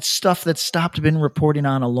US, it's stuff that stopped been reporting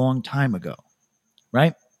on a long time ago,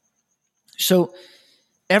 right? So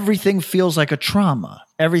everything feels like a trauma.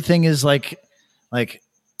 Everything is like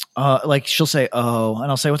she'll say, "Oh,"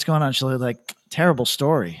 and I'll say, "What's going on?" She'll be like, "Terrible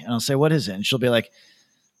story," and I'll say, "What is it?" And she'll be like,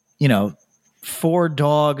 4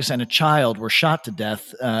 dogs and a child were shot to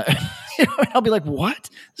death. I'll be like, "What?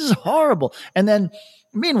 This is horrible." And then,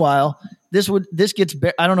 meanwhile, this gets.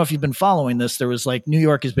 I don't know if you've been following this. There was New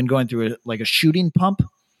York has been going through a shooting pump.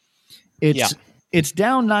 It's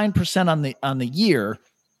down 9% on the year,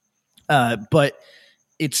 but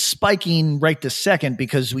it's spiking right this second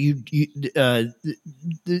because New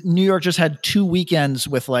York just had 2 weekends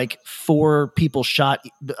with 4 people shot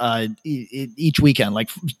each weekend.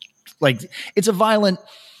 It's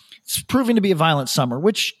proving to be a violent summer,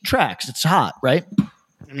 which tracks. It's hot, right?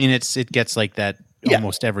 I mean, it gets like that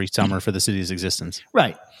almost every summer for the city's existence.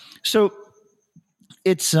 Right. So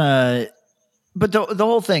it's, but the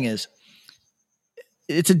whole thing is,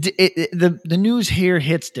 the news here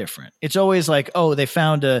hits different. It's always they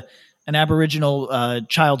found an Aboriginal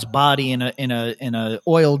child's body in a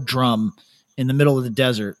oil drum in the middle of the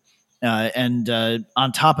desert, and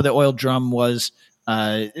on top of the oil drum was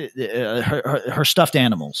her stuffed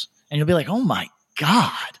animals, and you'll be like, "Oh my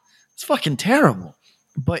God, it's fucking terrible."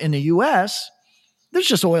 But in the U.S., there's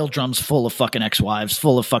just oil drums full of fucking ex-wives,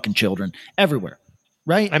 full of fucking children everywhere.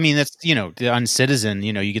 Right. I mean, that's, on Citizen,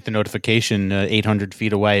 you get the notification 800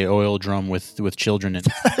 feet away, oil drum with children in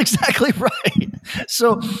it. Exactly right.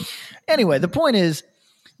 So anyway, the point is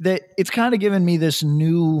that it's kind of given me this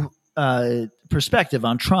new perspective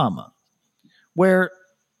on trauma where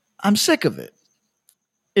I'm sick of it.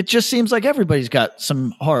 It just seems like everybody's got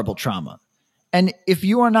some horrible trauma. And if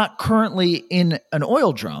you are not currently in an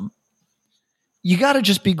oil drum, you got to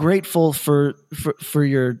just be grateful for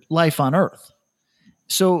your life on Earth.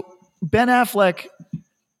 So Ben Affleck,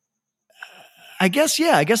 I guess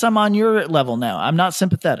I'm on your level now. I'm not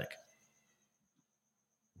sympathetic.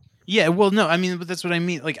 Yeah, well, no, I mean, but that's what I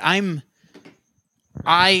mean.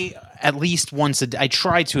 I at least once a day, I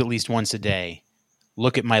try to at least once a day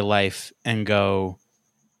look at my life and go,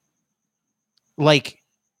 I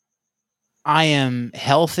am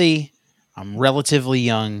healthy. I'm relatively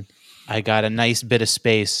young. I got a nice bit of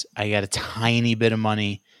space. I got a tiny bit of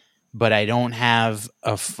money. But I don't have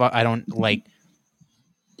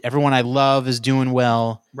everyone I love is doing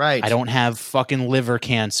well. Right. I don't have fucking liver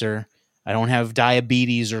cancer. I don't have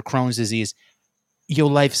diabetes or Crohn's disease. Your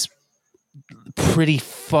life's pretty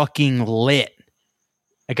fucking lit.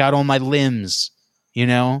 I got all my limbs,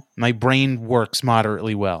 my brain works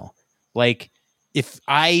moderately well. If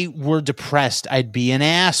I were depressed, I'd be an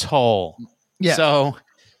asshole. Yeah. So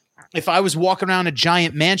if I was walking around a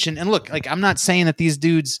giant mansion, and look, I'm not saying that these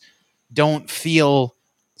dudes don't feel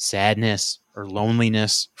sadness or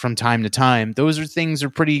loneliness from time to time. Those are things are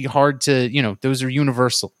pretty hard to, those are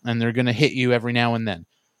universal and they're going to hit you every now and then.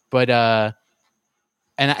 But, and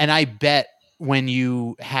I bet when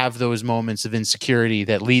you have those moments of insecurity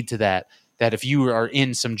that lead to that if you are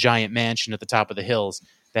in some giant mansion at the top of the hills,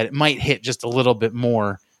 that it might hit just a little bit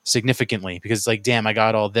more significantly because it's damn, I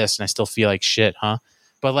got all this and I still feel like shit, huh?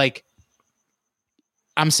 But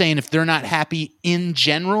I'm saying if they're not happy in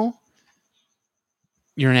general,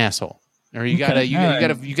 you're an asshole, or you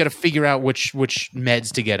gotta figure out which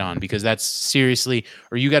meds to get on because that's seriously,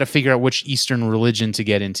 or you gotta figure out which Eastern religion to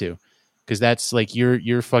get into because that's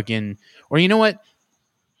you're fucking, or you know what?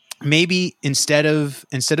 Maybe instead of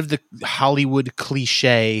the Hollywood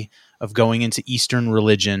cliche of going into Eastern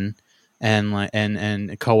religion and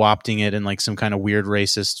co-opting it in some kind of weird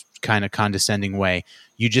racist kind of condescending way,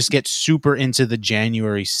 you just get super into the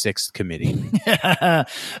January 6th committee.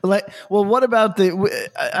 Well, what about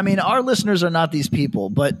our listeners are not these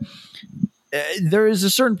people, but there is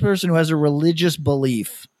a certain person who has a religious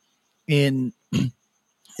belief in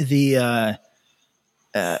the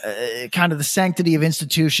kind of the sanctity of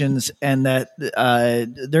institutions and that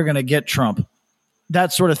they're going to get Trump,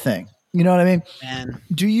 that sort of thing. You know what I mean? Man.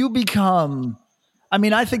 Do you become...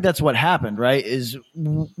 I think that's what happened, right? Is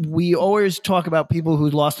we always talk about people who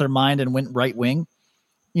lost their mind and went right wing.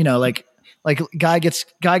 Guy gets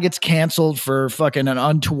canceled for fucking an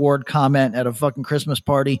untoward comment at a fucking Christmas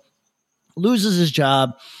party, loses his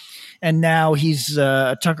job, and now he's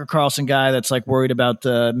a Tucker Carlson guy that's worried about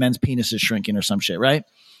men's penises shrinking or some shit, right?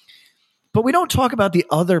 But we don't talk about the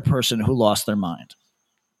other person who lost their mind.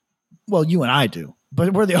 well, you and I do,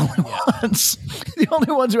 but we're the only ones, the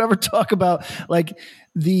only ones who ever talk about like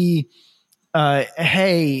the,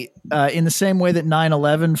 in the same way that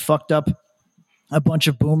 9/11 fucked up a bunch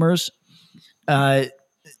of boomers,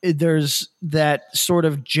 there's that sort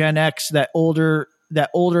of Gen X, that older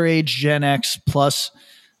age Gen X plus,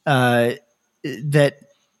 that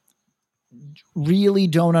really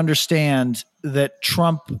don't understand that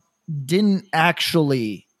Trump didn't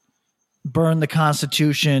actually burn the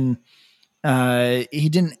Constitution. He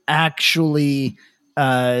didn't actually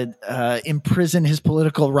imprison his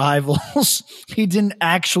political rivals. He didn't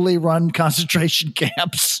actually run concentration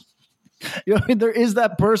camps. You know, I mean, there is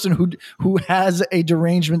that person who has a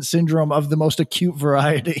derangement syndrome of the most acute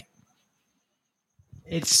variety.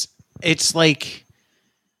 It's like,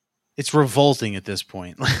 it's revolting at this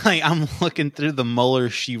point. Like, I'm looking through the Mueller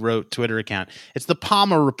She Wrote Twitter account. It's the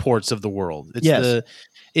Palmer reports of the world.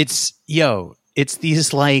 It's it's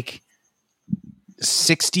these like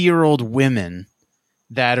 60-year-old women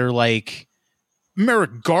that are like,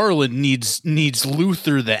 Merrick Garland needs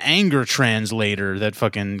Luther the anger translator. That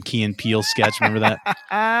fucking Key and Peele sketch. Remember that?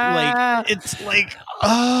 Like, it's like,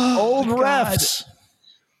 old refs.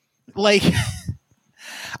 Like,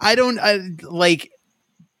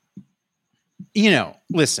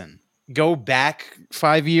 listen, go back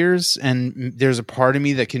 5 years and there's a part of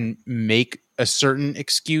me that can make a certain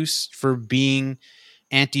excuse for being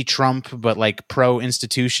anti-Trump, but like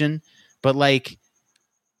pro-institution. But like,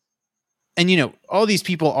 and all these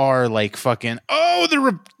people are like fucking,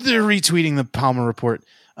 they're retweeting the Palmer report.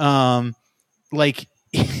 Like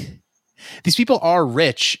these people are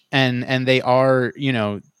rich and they are,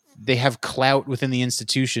 they have clout within the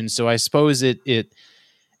institution. So I suppose it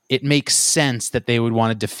makes sense that they would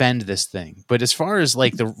want to defend this thing. But as far as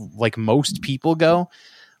like most people go,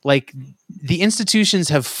 like the institutions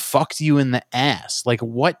have fucked you in the ass. Like,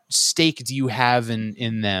 what stake do you have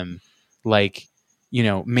in them? Like,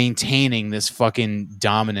 maintaining this fucking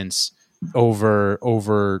dominance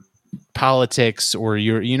over politics, or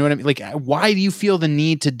you know what I mean? Like, why do you feel the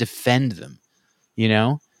need to defend them?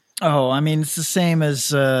 Oh, I mean, it's the same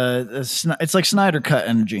as it's like Snyder Cut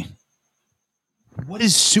energy. What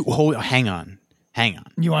is hang on.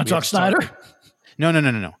 You want to talk Snyder?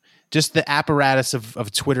 No. Just the apparatus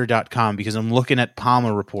of Twitter.com, because I'm looking at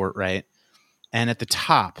Palmer report, right? And at the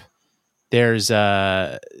top, there's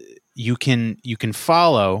you can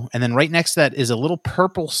follow, and then right next to that is a little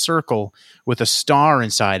purple circle with a star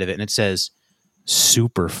inside of it, and it says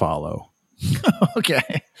super follow.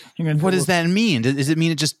 Okay. What does that mean? Does it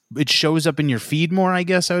mean it shows up in your feed more, I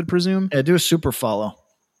guess I would presume? Yeah, do a super follow.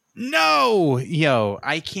 No,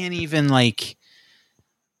 I can't even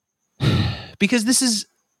because this is,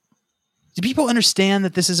 do people understand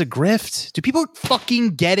that this is a grift? Do people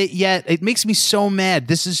fucking get it yet? It makes me so mad.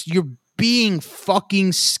 You're being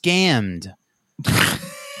fucking scammed. I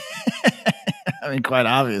mean, quite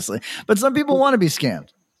obviously. But some people want to be scammed.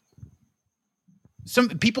 Some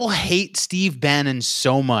people hate Steve Bannon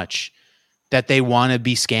so much that they want to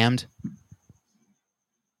be scammed.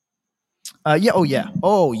 Yeah. Oh, yeah.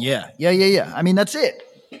 Oh, yeah. Yeah. I mean, that's it.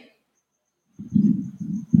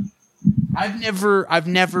 I've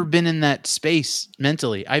never been in that space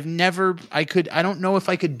mentally. I don't know if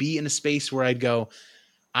I could be in a space where I'd go,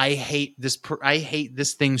 I hate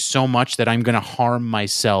this thing so much that I'm going to harm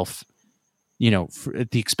myself,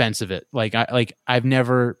 at the expense of it. I've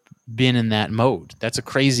never been in that mode. That's a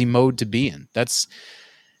crazy mode to be in. That's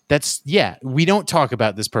we don't talk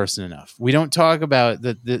about this person enough. We don't talk about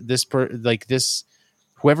this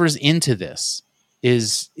whoever's into this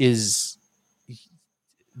is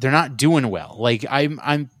they're not doing well. Like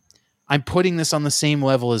I'm putting this on the same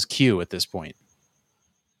level as Q at this point.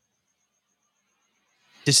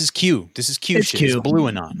 This is Q. This is Q shit. It's Blue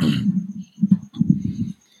Anon.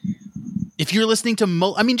 If you're listening to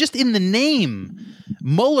just in the name,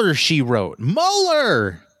 Mueller, She Wrote.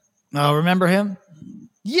 Mueller! Oh, remember him?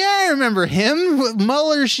 Yeah, I remember him.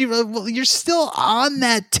 Mueller, She Wrote. You're still on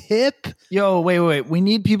that tip? Yo, wait. We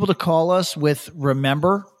need people to call us with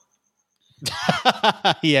remember.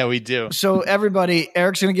 Yeah, we do. So everybody,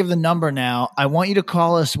 Eric's going to give the number now. I want you to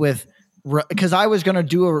call us with, because I've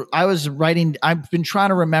been trying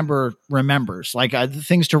to remember remembers, like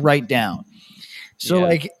things to write down. So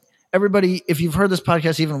everybody, if you've heard this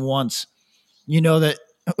podcast even once, you know that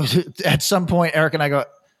at some point Eric and I go,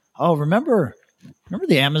 oh, remember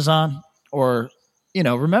the Amazon, or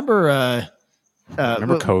remember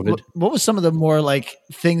COVID. What was some of the more like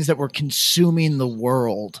things that were consuming the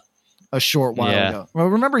world a short while ago? Well,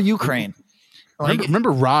 remember Ukraine.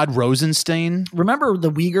 Remember Rod Rosenstein? Remember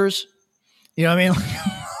the Uyghurs? You know what I mean?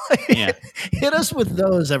 Yeah. Hit us with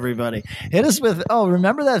those, everybody. Hit us with,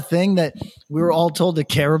 remember that thing that we were all told to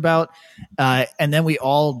care about? And then we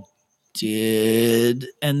all did.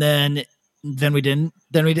 And then we didn't.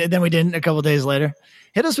 Then we didn't a couple of days later.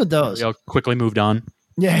 Hit us with those. We all quickly moved on.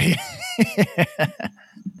 Yeah.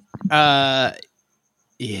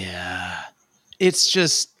 Yeah. It's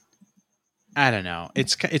just, I don't know.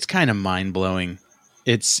 It's kind of mind blowing.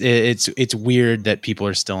 It's weird that people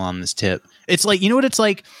are still on this tip. It's like, you know what it's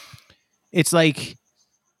like? It's like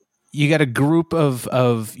you got a group of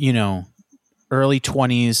early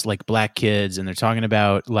 20s, like black kids, and they're talking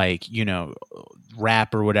about like,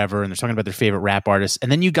 rap or whatever, and they're talking about their favorite rap artists.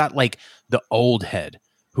 And then you got like the old head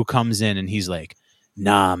who comes in and he's like,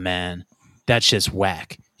 nah, man, that's just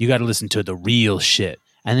whack. You got to listen to the real shit.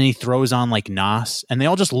 And then he throws on like Nas, and they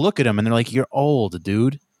all just look at him and they're like, you're old,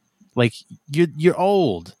 dude. Like you're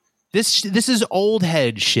old. This is old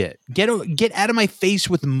head shit. Get out of my face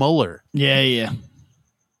with Mueller. Yeah.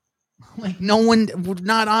 Like we're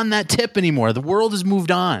not on that tip anymore. The world has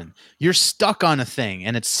moved on. You're stuck on a thing,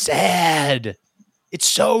 and it's sad. It's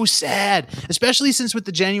so sad, especially since with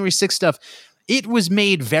the January 6th stuff, it was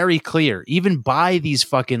made very clear, even by these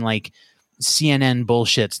fucking like CNN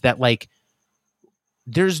bullshits, that like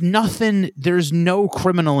there's no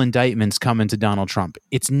criminal indictments coming to Donald Trump.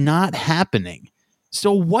 It's not happening.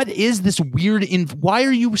 So what is this weird? Why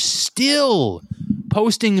are you still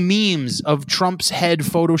posting memes of Trump's head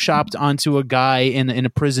photoshopped onto a guy in a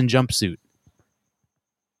prison jumpsuit?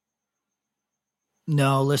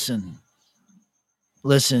 No, listen,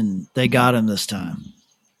 they got him this time.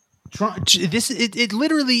 Trump, it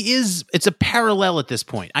literally is. It's a parallel at this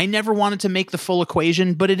point. I never wanted to make the full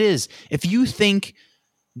equation, but it is. If you think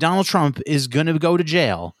Donald Trump is going to go to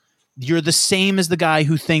jail, you're the same as the guy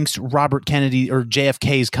who thinks Robert Kennedy or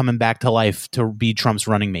JFK is coming back to life to be Trump's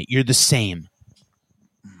running mate. You're the same.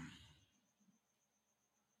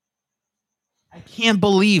 I can't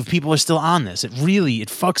believe people are still on this. It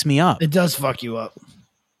fucks me up. It does fuck you up.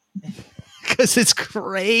 Because it's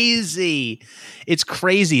crazy. It's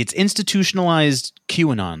crazy. It's institutionalized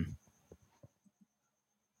QAnon.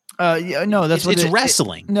 Yeah, no, that's it's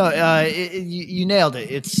wrestling. You nailed it.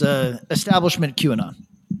 It's establishment QAnon.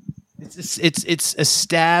 It's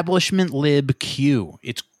establishment lib Q.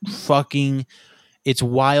 It's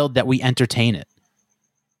wild that we entertain it.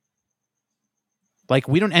 Like,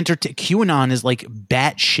 we don't entertain. QAnon is like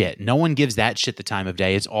bat shit. No one gives that shit the time of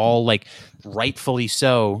day. It's all like rightfully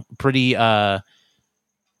so, pretty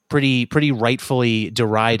rightfully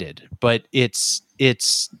derided. But it's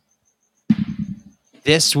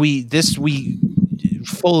this we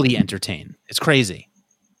fully entertain. It's crazy.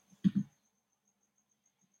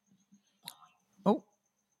 Oh,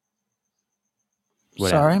 What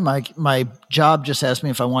sorry, my job just asked me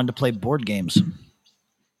if I wanted to play board games.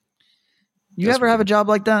 You ever have a job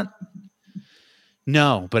like that?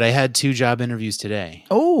 No, but I had 2 job interviews today.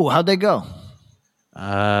 Oh, how'd they go?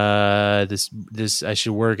 This I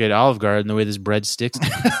should work at Olive Garden the way this bread sticks.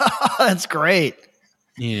 That's great.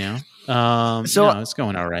 So it's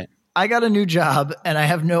going all right. I got a new job and I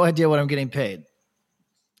have no idea what I'm getting paid.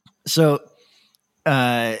 So,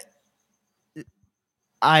 I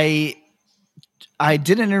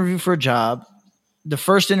did an interview for a job. The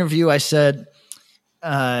first interview I said,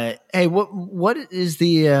 hey, what is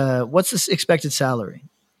what's this expected salary?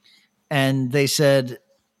 And they said,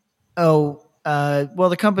 well,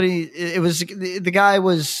 the company, the guy he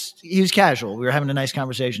was casual. We were having a nice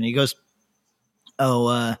conversation. He goes,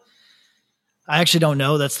 I actually don't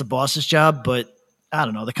know. That's the boss's job, but I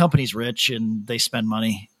don't know. The company's rich and they spend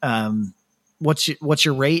money. What's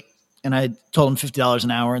your rate? And I told him $50 an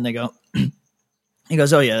hour, and he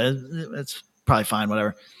goes, oh yeah, that's probably fine,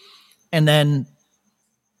 whatever. And then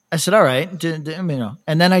I said, all right.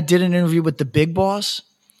 And then I did an interview with the big boss,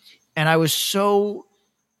 and I was so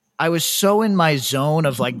in my zone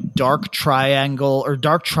of like dark triangle or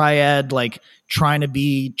dark triad, like trying to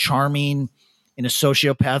be charming in a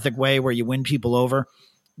sociopathic way where you win people over,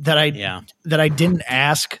 that I didn't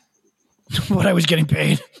ask what I was getting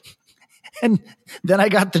paid. And then I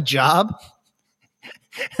got the job,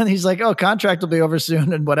 and he's like, oh, contract will be over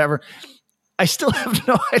soon and whatever. I still have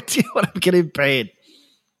no idea what I'm getting paid.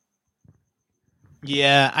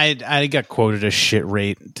 Yeah, I got quoted a shit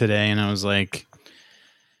rate today, and I was like,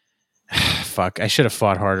 fuck, I should have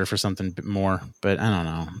fought harder for something more, but I don't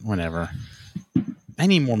know, whatever. I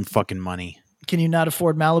need more fucking money. Can you not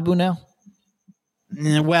afford Malibu now?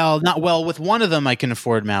 Well, with one of them I can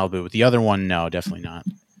afford Malibu. With the other one, no, definitely not.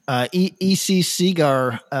 E.C.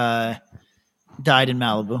 Segar died in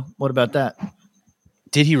Malibu. What about that?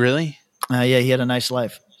 Did he really? Yeah, he had a nice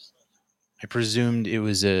life. I presumed it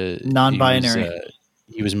was a non-binary.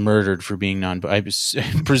 He was murdered for being I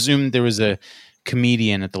presumed there was a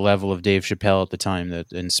comedian at the level of Dave Chappelle at the time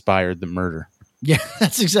that inspired the murder. Yeah,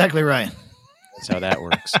 that's exactly right. That's how that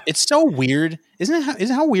works. It's so weird, isn't it?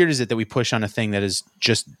 How weird is it that we push on a thing that is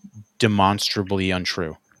just demonstrably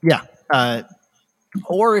untrue? Yeah.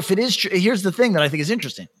 Or if it is true, here's the thing that I think is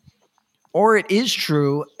interesting. Or it is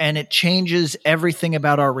true and it changes everything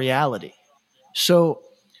about our reality. So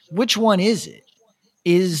which one is it?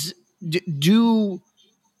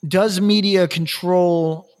 Does media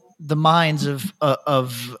control the minds of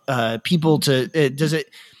people does it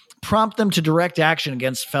prompt them to direct action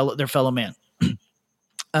against their fellow man?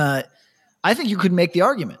 I think you could make the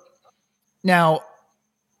argument. Now,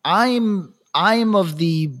 I'm of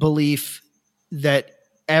the belief that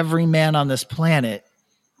every man on this planet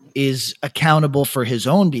is accountable for his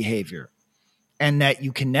own behavior, and that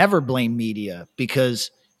you can never blame media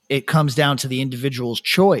because it comes down to the individual's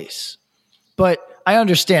choice. But I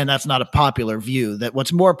understand that's not a popular view, that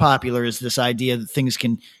what's more popular is this idea that things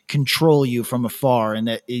can control you from afar and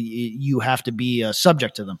that you have to be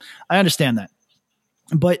subject to them. I understand that.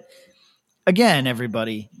 But again,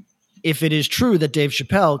 everybody, if it is true that Dave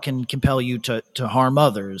Chappelle can compel you to harm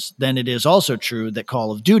others, then it is also true that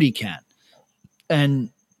Call of Duty can. And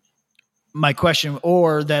my question,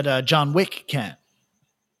 or that John Wick can,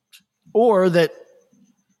 or that,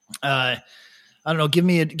 I don't know, give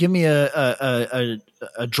me a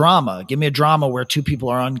drama. Give me a drama where two people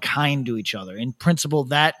are unkind to each other. In principle,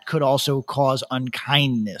 that could also cause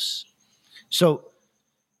unkindness. So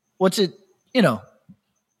what's it, do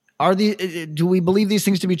we believe these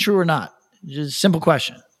things to be true or not? Just a simple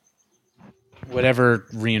question. Whatever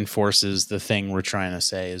reinforces the thing we're trying to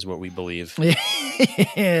say is what we believe.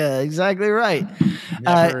 Yeah, exactly right.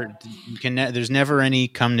 There's never any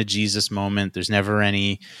come to Jesus moment. There's never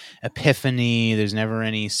any epiphany. There's never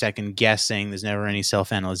any second guessing. There's never any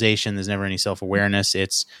self-analyzation. There's never any self-awareness.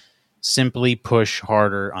 It's simply push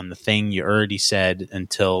harder on the thing you already said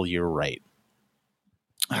until you're right.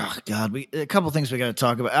 Oh God, a couple things we got to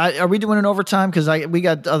talk about. Are we doing an overtime? Because we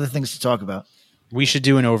got other things to talk about. We should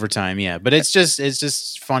do an overtime, yeah. But it's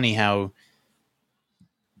just funny how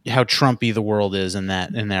Trumpy the world is in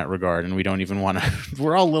that regard, and we don't even want to.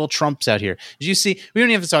 We're all little Trumps out here. Did you see? We don't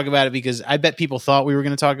even have to talk about it because I bet people thought we were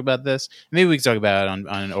going to talk about this. Maybe we could talk about it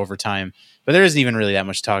on an overtime, but there isn't even really that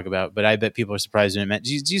much to talk about. But I bet people are surprised when it meant.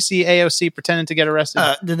 Did you see AOC pretending to get arrested?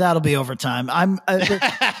 That'll be overtime.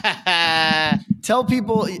 Tell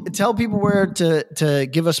people where to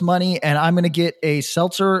give us money, and I'm going to get a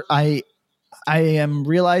seltzer. I am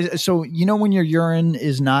realizing. So when your urine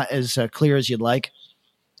is not as clear as you'd like.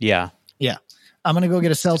 Yeah. I'm going to go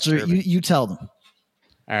get a seltzer. You tell them.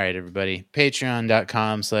 All right, everybody.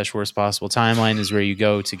 Patreon.com/worst possible timeline is where you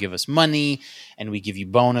go to give us money, and we give you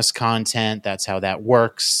bonus content. That's how that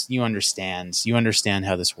works. You understand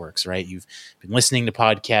how this works, right? You've been listening to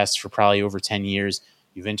podcasts for probably over 10 years.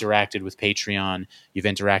 You've interacted with Patreon. You've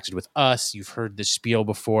interacted with us. You've heard this spiel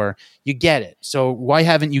before. You get it. So why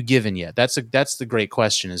haven't you given yet? That's the great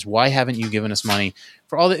question, is why haven't you given us money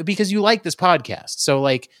for all that? Because you like this podcast. So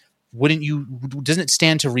doesn't it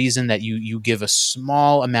stand to reason that you give a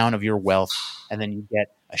small amount of your wealth and then you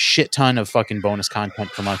get a shit ton of fucking bonus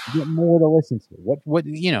content from us? You get more to listen to. What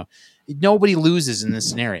nobody loses in this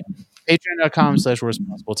scenario. Patreon.com/worst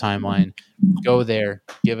possible timeline. Go there,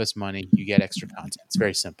 give us money, you get extra content. It's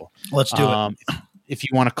very simple. Let's do it. If you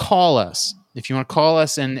want to call us,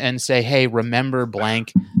 and say, hey, remember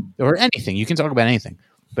blank, or anything, you can talk about anything.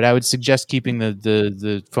 But I would suggest keeping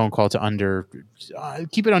the phone call to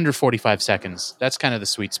keep it under 45 seconds. That's kind of the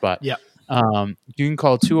sweet spot. Yeah. You can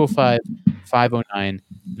call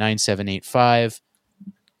 205-509-9785.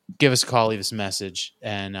 Give us a call, leave us a message,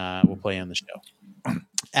 and we'll play you on the show.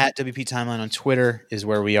 At WP Timeline on Twitter is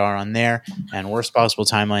where we are on there, and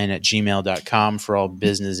worstpossibletimeline@gmail.com for all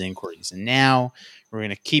business inquiries. And now we're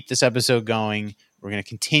going to keep this episode going. We're going to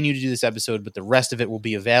continue to do this episode, but the rest of it will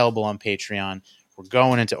be available on Patreon. We're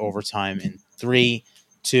going into overtime in 3,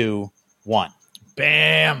 2, 1.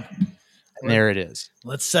 Bam. And there it is.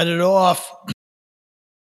 Let's set it off.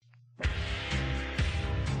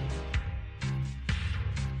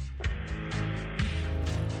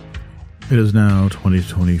 It is now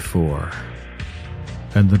 2024,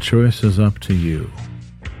 and the choice is up to you.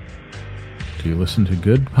 Do you listen to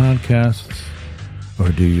good podcasts, or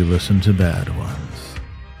do you listen to bad ones?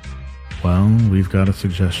 Well, we've got a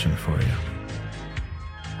suggestion for you.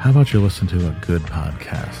 How about you listen to a good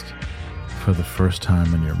podcast for the first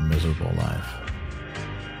time in your miserable life?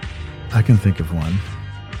 I can think of one.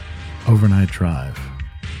 Overnight Drive.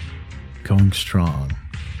 Going Strong.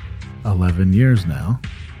 11 years now.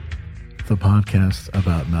 The podcast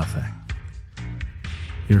about nothing.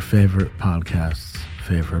 Your favorite podcast's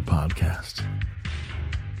favorite podcast.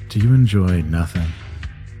 Do you enjoy nothing?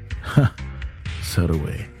 So do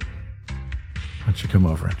we. Why don't you come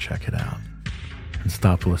over and check it out and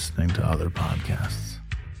stop listening to other podcasts?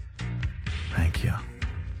 Thank you.